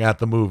sing-along at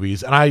the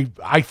movies, and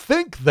I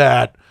think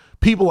that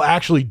people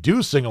actually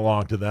do sing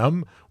along to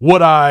them.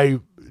 Would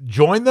I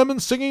join them in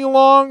singing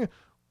along?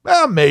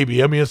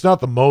 Maybe. I mean, it's not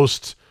the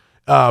most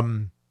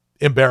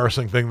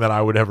embarrassing thing that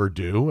I would ever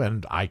do,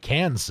 and I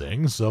can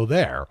sing, so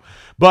there.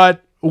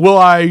 But will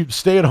I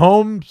stay at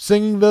home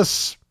singing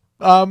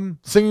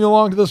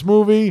along to this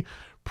movie?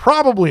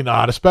 Probably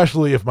not,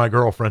 especially if my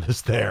girlfriend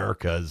is there,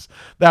 because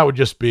that would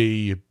just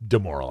be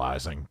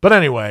demoralizing. But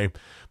anyway,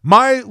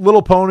 My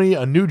Little Pony,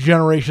 A New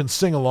Generation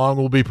Sing-Along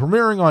will be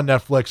premiering on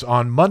Netflix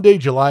on Monday,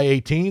 July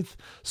 18th.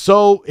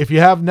 So if you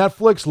have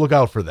Netflix, look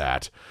out for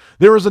that.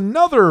 There is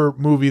another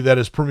movie that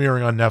is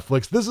premiering on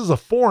Netflix. This is a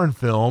foreign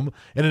film,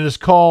 and it is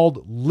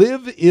called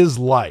Live is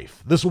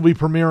Life. This will be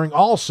premiering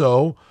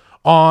also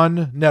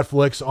on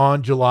Netflix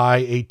on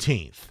July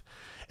 18th.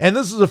 And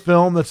this is a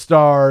film that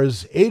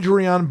stars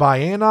Adrian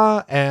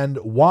Baena and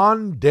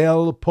Juan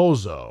del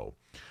Pozo.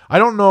 I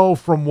don't know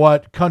from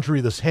what country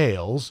this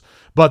hails,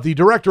 but the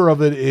director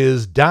of it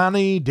is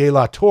Dani de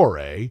la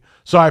Torre,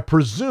 so I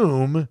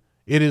presume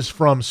it is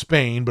from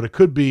Spain, but it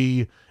could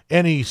be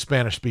any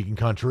Spanish-speaking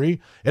country.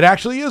 It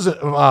actually is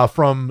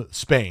from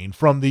Spain,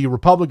 from the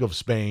Republic of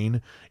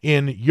Spain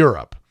in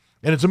Europe.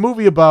 And it's a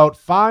movie about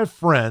 5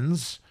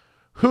 friends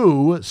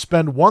who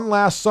spend one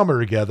last summer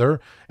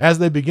together as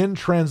they begin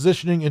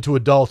transitioning into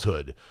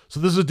adulthood. So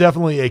this is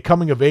definitely a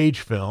coming-of-age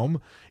film.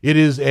 It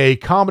is a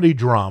comedy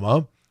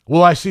drama.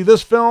 Will I see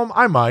this film?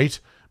 I might,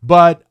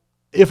 but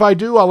if I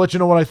do, I'll let you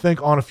know what I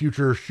think on a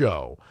future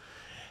show.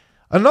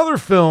 Another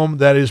film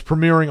that is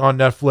premiering on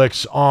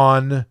Netflix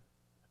on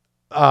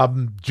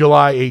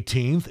July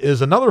 18th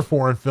is another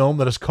foreign film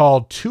that is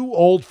called Too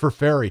Old for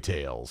Fairy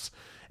Tales.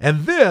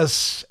 And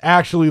this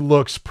actually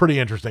looks pretty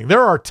interesting.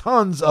 There are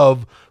tons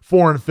of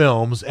foreign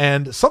films,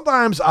 and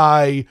sometimes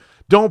I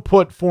don't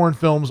put foreign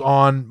films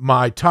on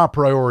my top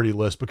priority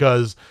list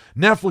because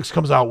Netflix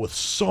comes out with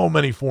so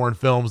many foreign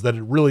films that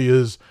it really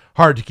is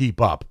hard to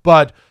keep up.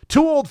 But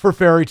Too Old for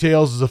Fairy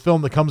Tales is a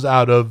film that comes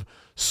out of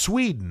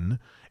Sweden,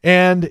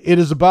 and it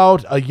is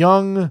about a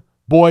young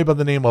boy by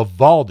the name of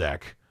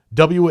Valdek,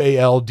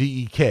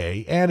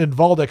 Waldek, and in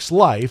Valdek's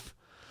life,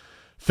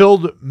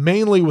 filled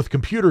mainly with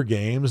computer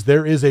games,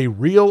 there is a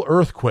real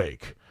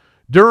earthquake.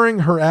 During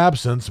her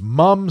absence,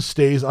 Mum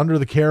stays under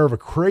the care of a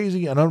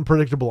crazy and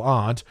unpredictable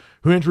aunt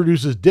who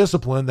introduces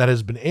discipline that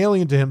has been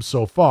alien to him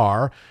so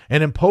far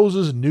and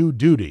imposes new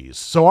duties.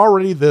 So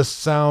already this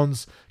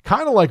sounds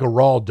kind of like a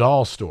Roald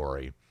Dahl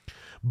story.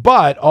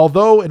 But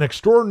although an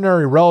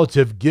extraordinary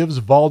relative gives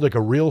Valdek a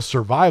real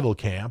survival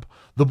camp,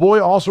 the boy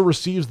also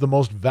receives the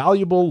most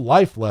valuable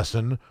life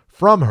lesson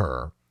from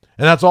her.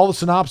 And that's all the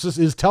synopsis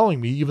is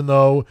telling me, even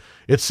though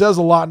it says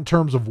a lot in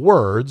terms of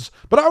words.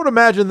 But I would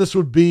imagine this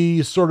would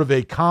be sort of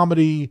a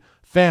comedy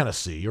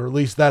fantasy, or at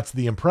least that's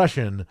the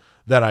impression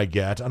that I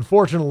get.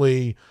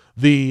 Unfortunately,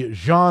 the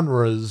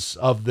genres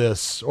of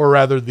this, or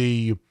rather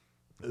the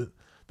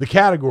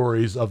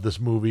categories of this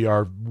movie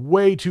are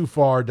way too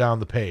far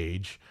down the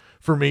page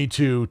for me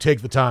to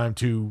take the time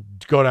to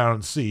go down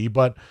and see.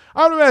 But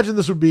I would imagine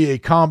this would be a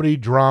comedy,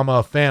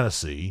 drama,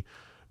 fantasy.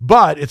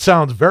 But it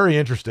sounds very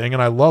interesting,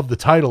 and I love the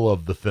title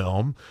of the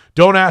film.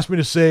 Don't ask me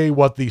to say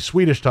what the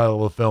Swedish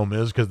title of the film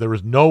is, because there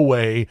is no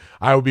way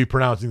I would be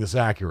pronouncing this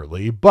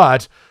accurately.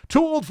 But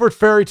Too Old for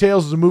Fairy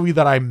Tales is a movie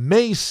that I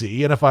may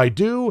see, and if I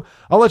do,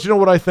 I'll let you know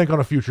what I think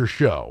on a future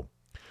show.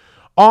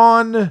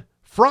 On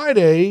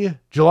Friday,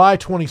 July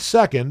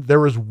 22nd,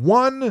 there is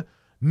one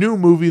new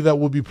movie that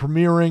will be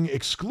premiering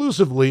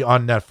exclusively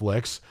on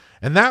Netflix,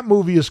 and that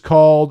movie is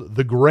called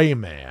The Gray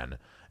Man.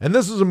 And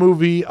this is a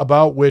movie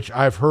about which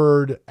I've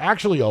heard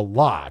actually a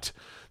lot.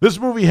 This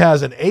movie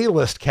has an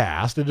A-list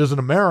cast. It is an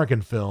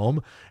American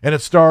film, and it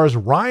stars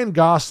Ryan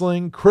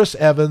Gosling, Chris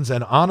Evans,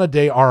 and Ana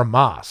de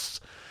Armas.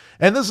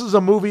 And this is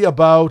a movie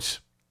about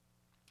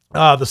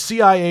the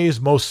CIA's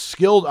most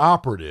skilled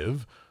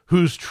operative,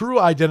 whose true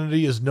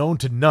identity is known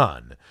to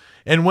none.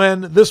 And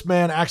when this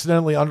man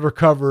accidentally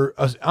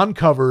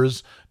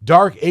uncovers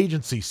dark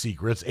agency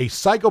secrets, a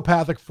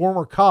psychopathic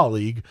former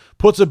colleague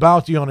puts a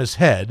bounty on his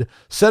head,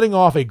 setting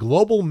off a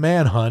global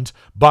manhunt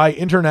by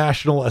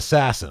international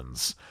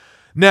assassins.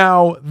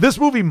 Now, this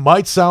movie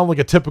might sound like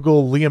a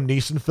typical Liam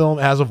Neeson film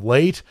as of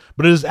late,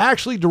 but it is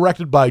actually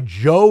directed by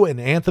Joe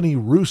and Anthony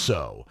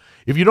Russo.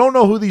 If you don't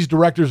know who these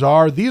directors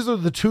are, these are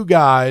the two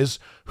guys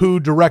who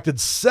directed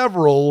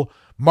several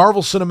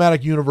Marvel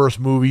Cinematic Universe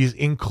movies,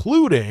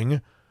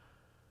 including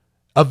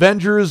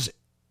Avengers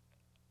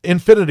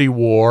Infinity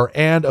War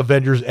and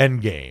Avengers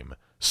Endgame.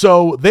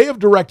 So they have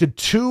directed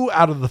 2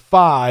 out of the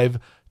 5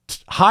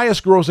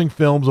 highest grossing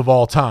films of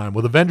all time,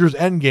 with Avengers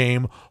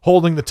Endgame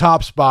holding the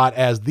top spot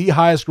as the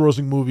highest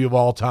grossing movie of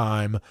all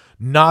time,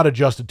 not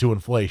adjusted to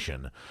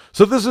inflation.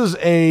 So this is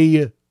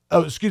an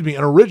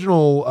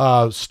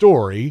original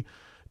story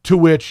to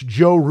which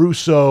Joe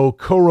Russo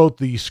co-wrote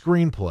the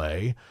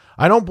screenplay.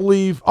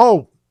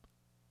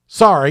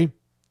 Sorry,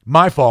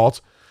 my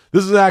fault.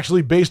 This is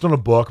actually based on a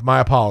book. My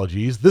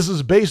apologies. This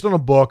is based on a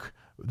book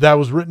that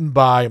was written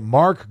by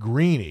Mark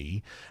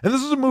Greaney. And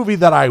this is a movie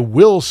that I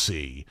will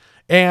see.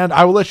 And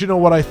I will let you know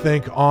what I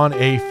think on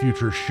a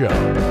future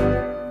show.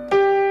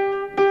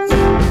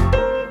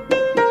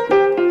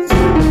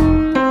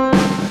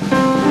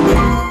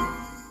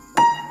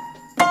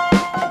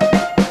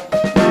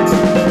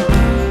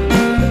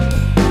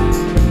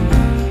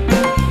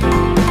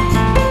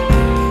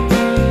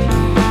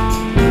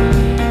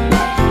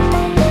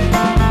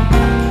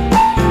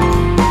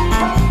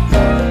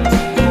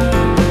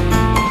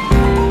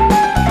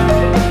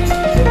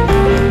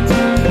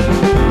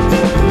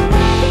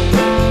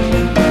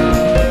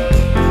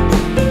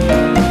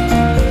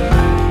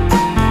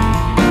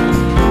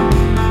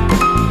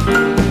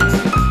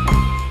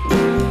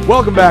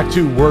 Welcome back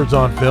to Words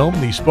on Film,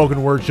 the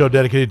spoken word show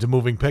dedicated to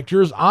moving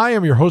pictures. I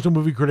am your host and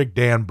movie critic,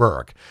 Dan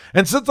Burke.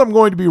 And since I'm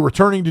going to be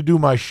returning to do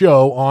my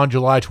show on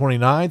July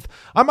 29th,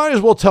 I might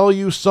as well tell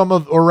you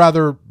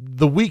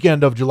the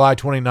weekend of July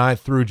 29th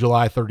through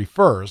July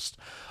 31st,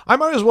 I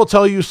might as well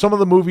tell you some of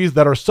the movies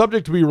that are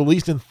subject to be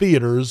released in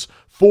theaters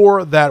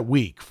for that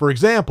week. For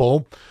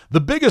example, the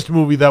biggest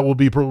movie that will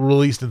be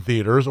released in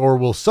theaters, or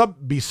will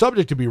be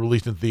subject to be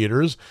released in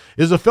theaters,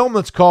 is a film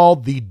that's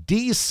called the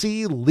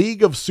DC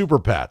League of Super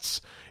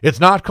Pets. It's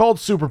not called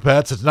Super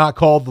Pets. It's not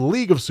called the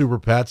League of Super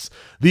Pets.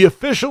 The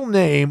official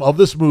name of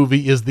this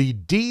movie is the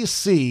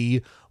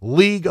DC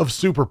League of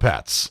Super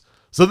Pets.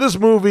 So this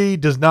movie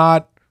does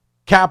not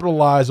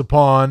capitalize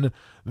upon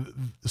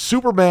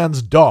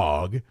Superman's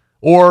dog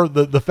or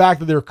the fact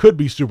that there could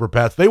be super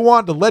pets. They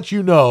want to let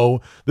you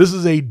know this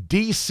is a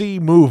DC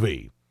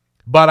movie.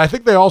 But I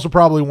think they also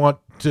probably want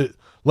to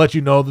let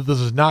you know that this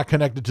is not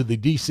connected to the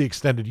DC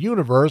Extended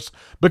Universe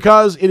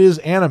because it is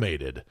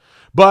animated.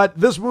 But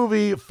this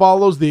movie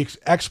follows the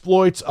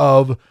exploits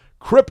of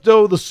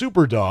Krypto the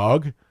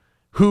Superdog,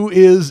 who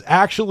is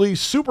actually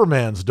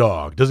Superman's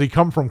dog. Does he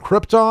come from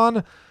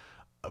Krypton?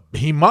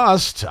 He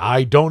must.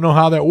 I don't know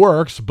how that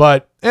works,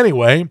 but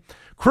anyway,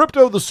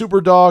 Krypto the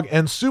Superdog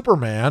and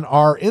Superman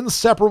are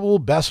inseparable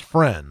best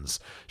friends,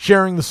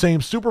 sharing the same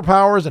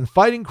superpowers and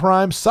fighting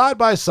crime side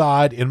by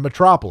side in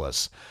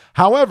Metropolis.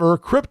 However,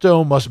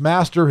 Krypto must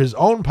master his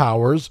own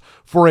powers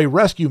for a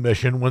rescue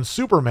mission when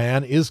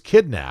Superman is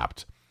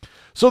kidnapped.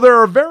 So there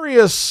are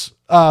various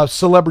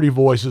celebrity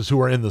voices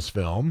who are in this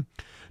film.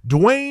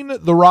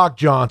 Dwayne "The Rock"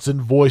 Johnson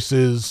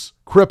voices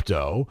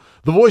Krypto.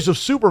 The voice of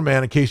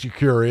Superman, in case you're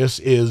curious,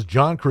 is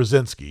John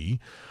Krasinski.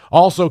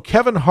 Also,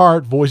 Kevin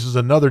Hart voices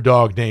another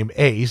dog named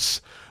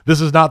Ace.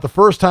 This is not the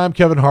first time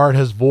Kevin Hart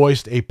has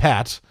voiced a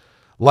pet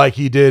like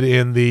he did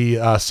in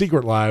the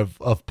Secret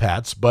Life of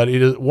Pets, but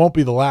it won't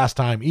be the last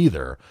time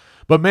either.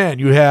 But man,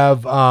 you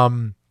have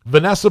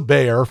Vanessa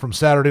Bayer from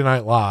Saturday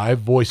Night Live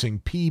voicing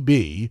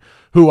PB,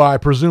 who I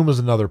presume is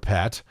another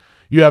pet.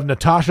 You have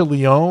Natasha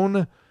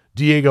Lyonne,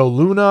 Diego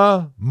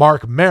Luna,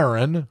 Mark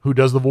Maron, who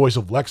does the voice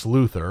of Lex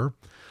Luthor,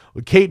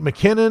 Kate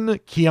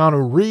McKinnon,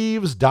 Keanu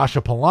Reeves,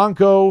 Dasha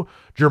Polanco,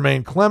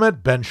 Jermaine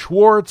Clement, Ben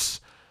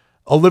Schwartz,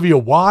 Olivia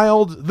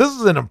Wilde. This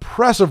is an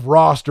impressive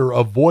roster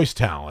of voice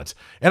talent.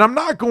 And I'm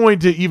not going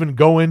to even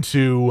go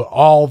into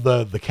all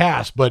the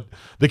cast, but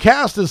the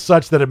cast is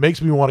such that it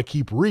makes me want to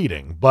keep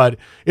reading. But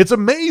it's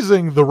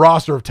amazing the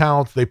roster of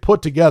talents they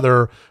put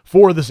together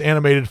for this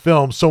animated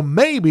film. So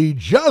maybe,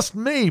 just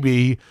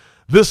maybe,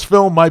 this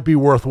film might be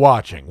worth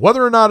watching.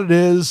 Whether or not it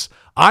is,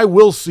 I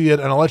will see it,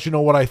 and I'll let you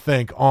know what I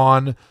think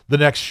on the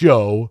next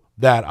show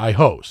that I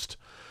host.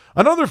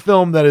 Another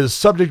film that is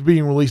subject to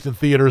being released in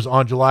theaters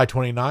on July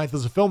 29th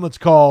is a film that's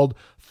called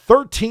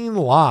 13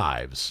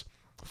 Lives.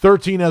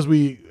 13, as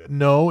we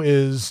know,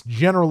 is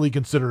generally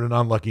considered an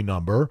unlucky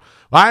number.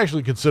 I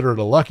actually consider it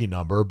a lucky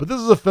number, but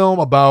this is a film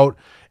about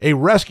a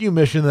rescue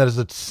mission that is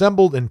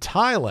assembled in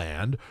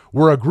Thailand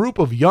where a group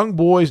of young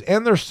boys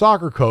and their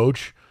soccer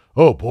coach,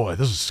 oh boy,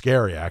 this is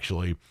scary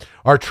actually,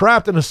 are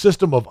trapped in a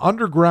system of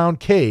underground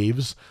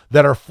caves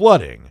that are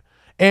flooding.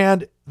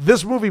 And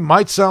this movie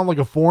might sound like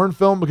a foreign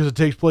film because it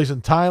takes place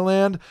in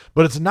Thailand,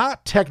 but it's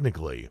not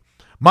technically.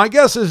 My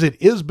guess is it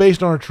is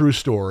based on a true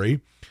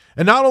story.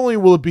 And not only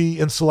will it be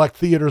in select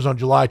theaters on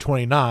July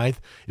 29th,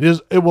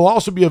 it will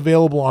also be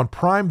available on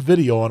Prime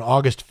Video on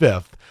August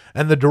 5th.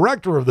 And the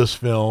director of this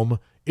film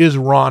is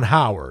Ron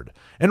Howard.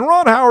 And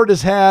Ron Howard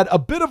has had a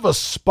bit of a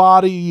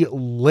spotty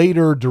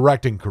later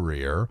directing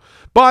career,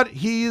 but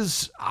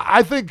he's,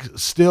 I think,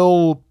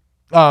 still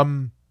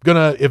going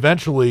to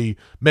eventually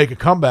make a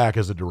comeback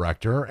as a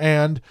director.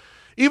 And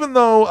even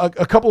though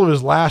a couple of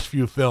his last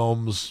few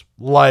films,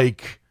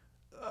 like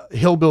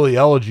Hillbilly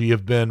Elegy,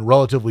 have been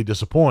relatively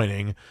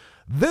disappointing,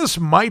 this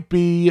might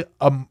be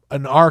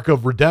an arc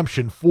of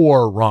redemption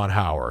for Ron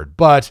Howard.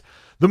 But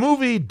the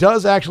movie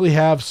does actually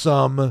have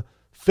some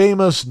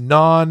famous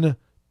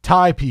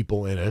non-Thai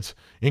people in it,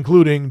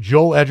 including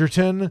Joel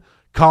Edgerton,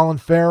 Colin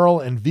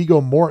Farrell, and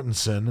Viggo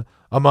Mortensen,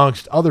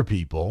 amongst other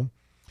people.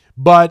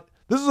 But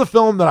this is a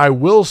film that I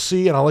will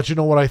see, and I'll let you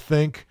know what I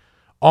think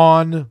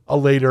on a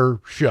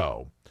later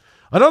show.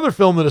 Another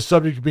film that is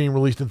subject to being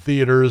released in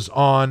theaters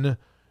on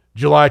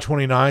July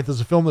 29th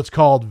is a film that's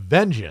called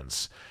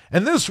Vengeance.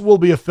 And this will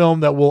be a film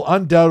that will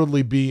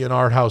undoubtedly be in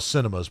art house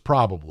cinemas,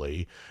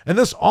 probably. And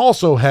this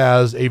also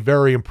has a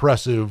very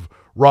impressive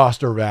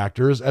roster of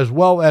actors, as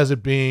well as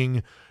it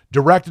being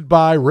directed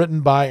by, written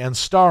by, and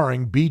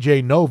starring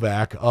B.J.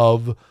 Novak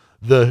of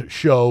the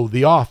show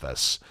The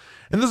Office.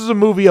 And this is a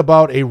movie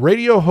about a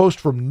radio host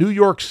from New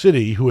York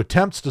City who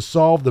attempts to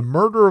solve the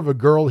murder of a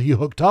girl he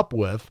hooked up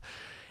with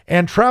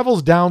and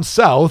travels down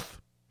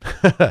south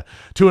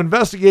to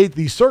investigate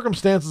the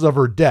circumstances of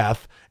her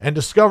death and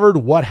discovered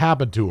what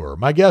happened to her.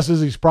 My guess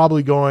is he's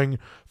probably going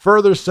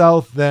further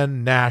south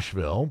than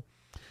Nashville.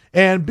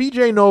 And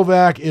B.J.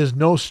 Novak is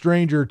no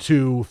stranger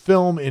to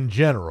film in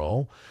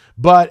general,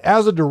 but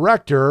as a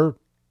director,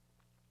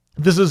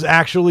 this is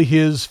actually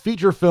his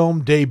feature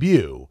film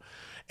debut.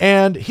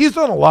 And he's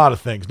done a lot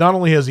of things. Not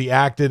only has he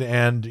acted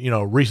and,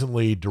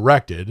 recently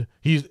directed,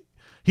 he's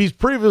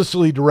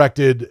previously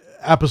directed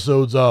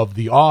episodes of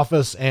The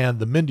Office and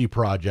The Mindy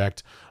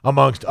Project,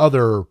 amongst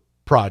other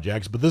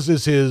projects, but this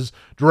is his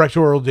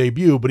directorial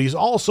debut, but he's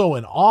also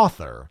an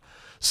author.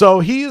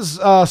 So he's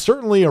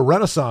certainly a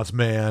Renaissance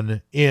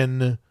man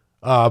in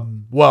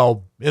the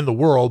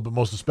world, but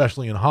most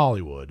especially in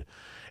Hollywood.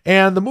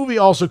 And the movie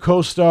also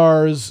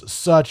co-stars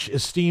such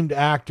esteemed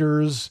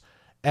actors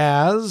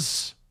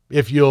as,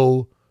 if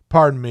you'll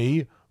pardon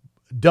me,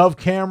 Dove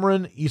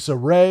Cameron, Issa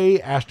Rae,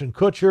 Ashton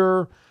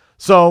Kutcher.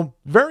 So,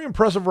 very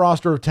impressive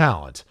roster of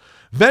talent.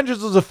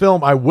 Vengeance is a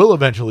film I will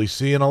eventually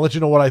see, and I'll let you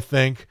know what I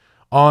think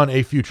on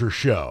a future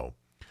show.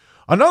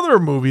 Another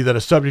movie that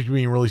is subject to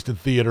being released in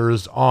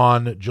theaters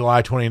on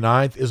July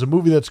 29th is a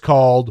movie that's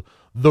called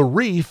The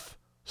Reef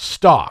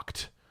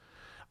Stalked.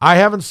 I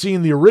haven't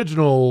seen the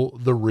original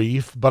The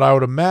Reef, but I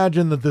would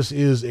imagine that this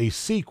is a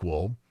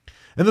sequel.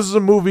 And this is a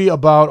movie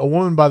about a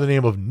woman by the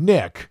name of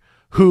Nick,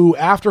 who,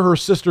 after her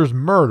sister's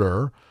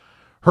murder,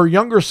 her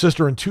younger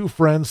sister and two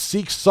friends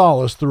seek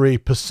solace through a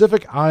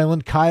Pacific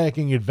Island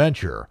kayaking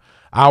adventure.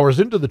 Hours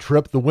into the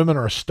trip, the women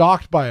are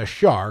stalked by a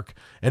shark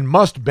and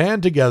must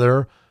band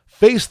together,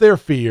 face their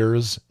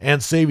fears,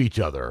 and save each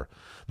other.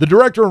 The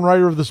director and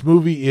writer of this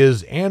movie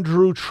is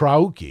Andrew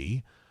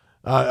Traucki.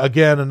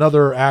 Again,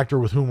 another actor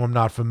with whom I'm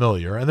not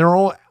familiar. And there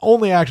are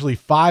only actually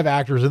 5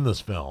 actors in this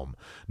film,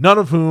 none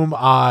of whom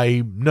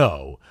I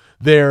know.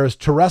 There's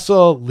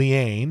Teresa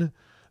Liane,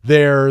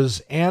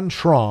 there's Anne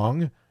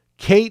Trong,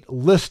 Kate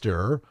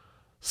Lister,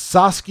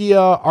 Saskia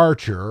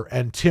Archer,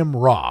 and Tim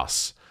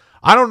Ross.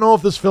 I don't know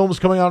if this film is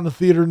coming out in a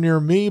theater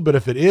near me, but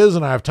if it is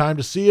and I have time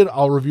to see it,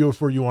 I'll review it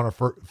for you on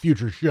a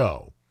future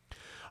show.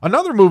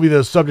 Another movie that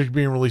is subject to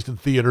being released in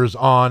theaters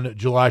on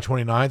July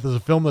 29th is a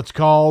film that's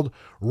called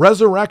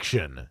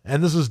Resurrection,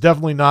 and this is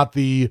definitely not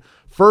the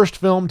first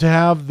film to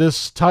have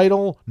this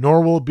title,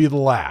 nor will it be the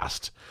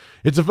last.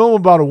 It's a film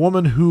about a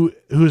woman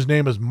whose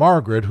name is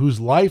Margaret,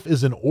 whose life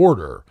is in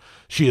order.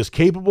 She is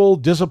capable,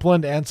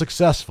 disciplined, and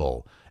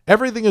successful.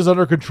 Everything is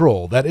under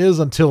control, that is,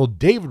 until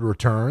David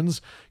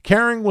returns,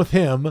 carrying with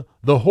him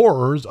the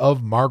horrors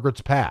of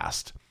Margaret's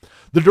past.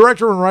 The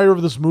director and writer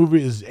of this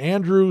movie is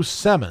Andrew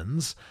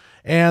Semmons,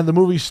 and the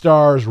movie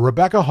stars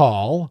Rebecca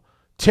Hall,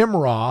 Tim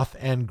Roth,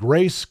 and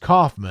Grace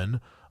Kaufman,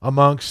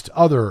 amongst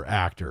other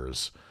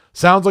actors.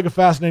 Sounds like a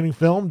fascinating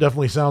film,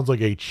 definitely sounds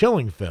like a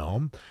chilling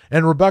film,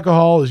 and Rebecca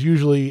Hall is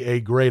usually a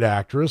great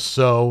actress,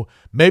 so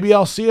maybe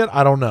I'll see it,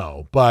 I don't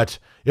know. But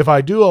if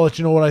I do, I'll let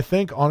you know what I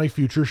think on a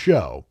future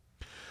show.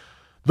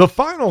 The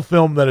final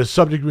film that is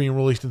subject to being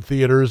released in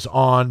theaters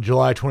on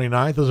July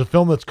 29th is a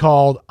film that's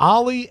called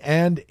Ali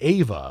and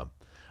Ava.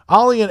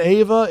 Ali and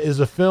Ava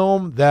is a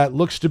film that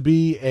looks to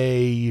be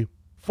a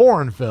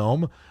foreign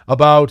film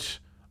about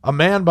a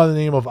man by the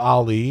name of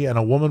Ali and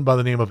a woman by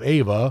the name of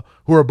Ava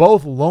who are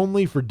both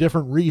lonely for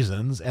different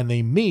reasons, and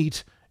they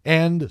meet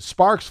and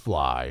sparks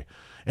fly.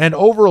 And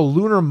over a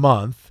lunar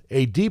month,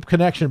 a deep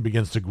connection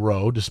begins to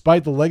grow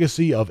despite the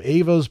legacy of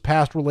Ava's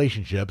past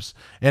relationships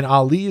and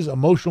Ali's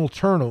emotional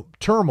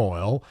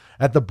turmoil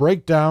at the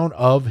breakdown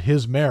of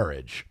his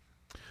marriage.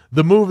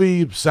 The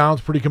movie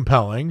sounds pretty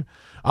compelling.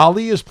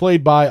 Ali is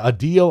played by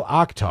Adil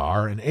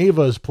Akhtar, and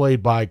Ava is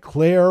played by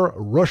Claire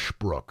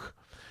Rushbrook.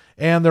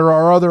 And there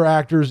are other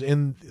actors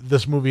in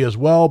this movie as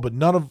well, but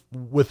none of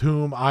with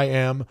whom I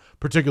am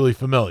particularly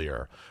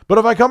familiar. But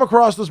if I come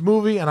across this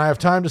movie and I have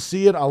time to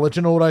see it, I'll let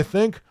you know what I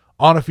think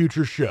on a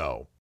future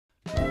show.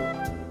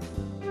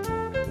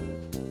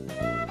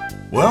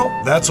 Well,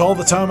 that's all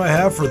the time I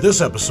have for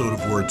this episode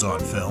of Words on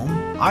Film.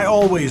 I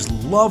always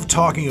love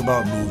talking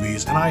about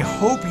movies, and I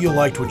hope you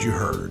liked what you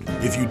heard.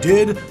 If you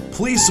did,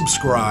 please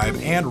subscribe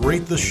and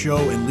rate the show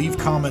and leave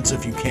comments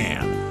if you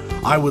can.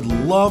 I would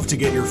love to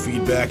get your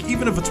feedback,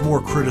 even if it's more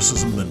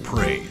criticism than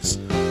praise.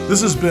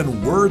 This has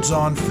been Words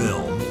on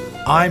Film.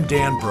 I'm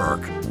Dan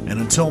Burke, and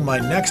until my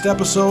next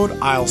episode,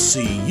 I'll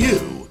see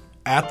you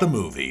at the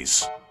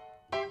movies.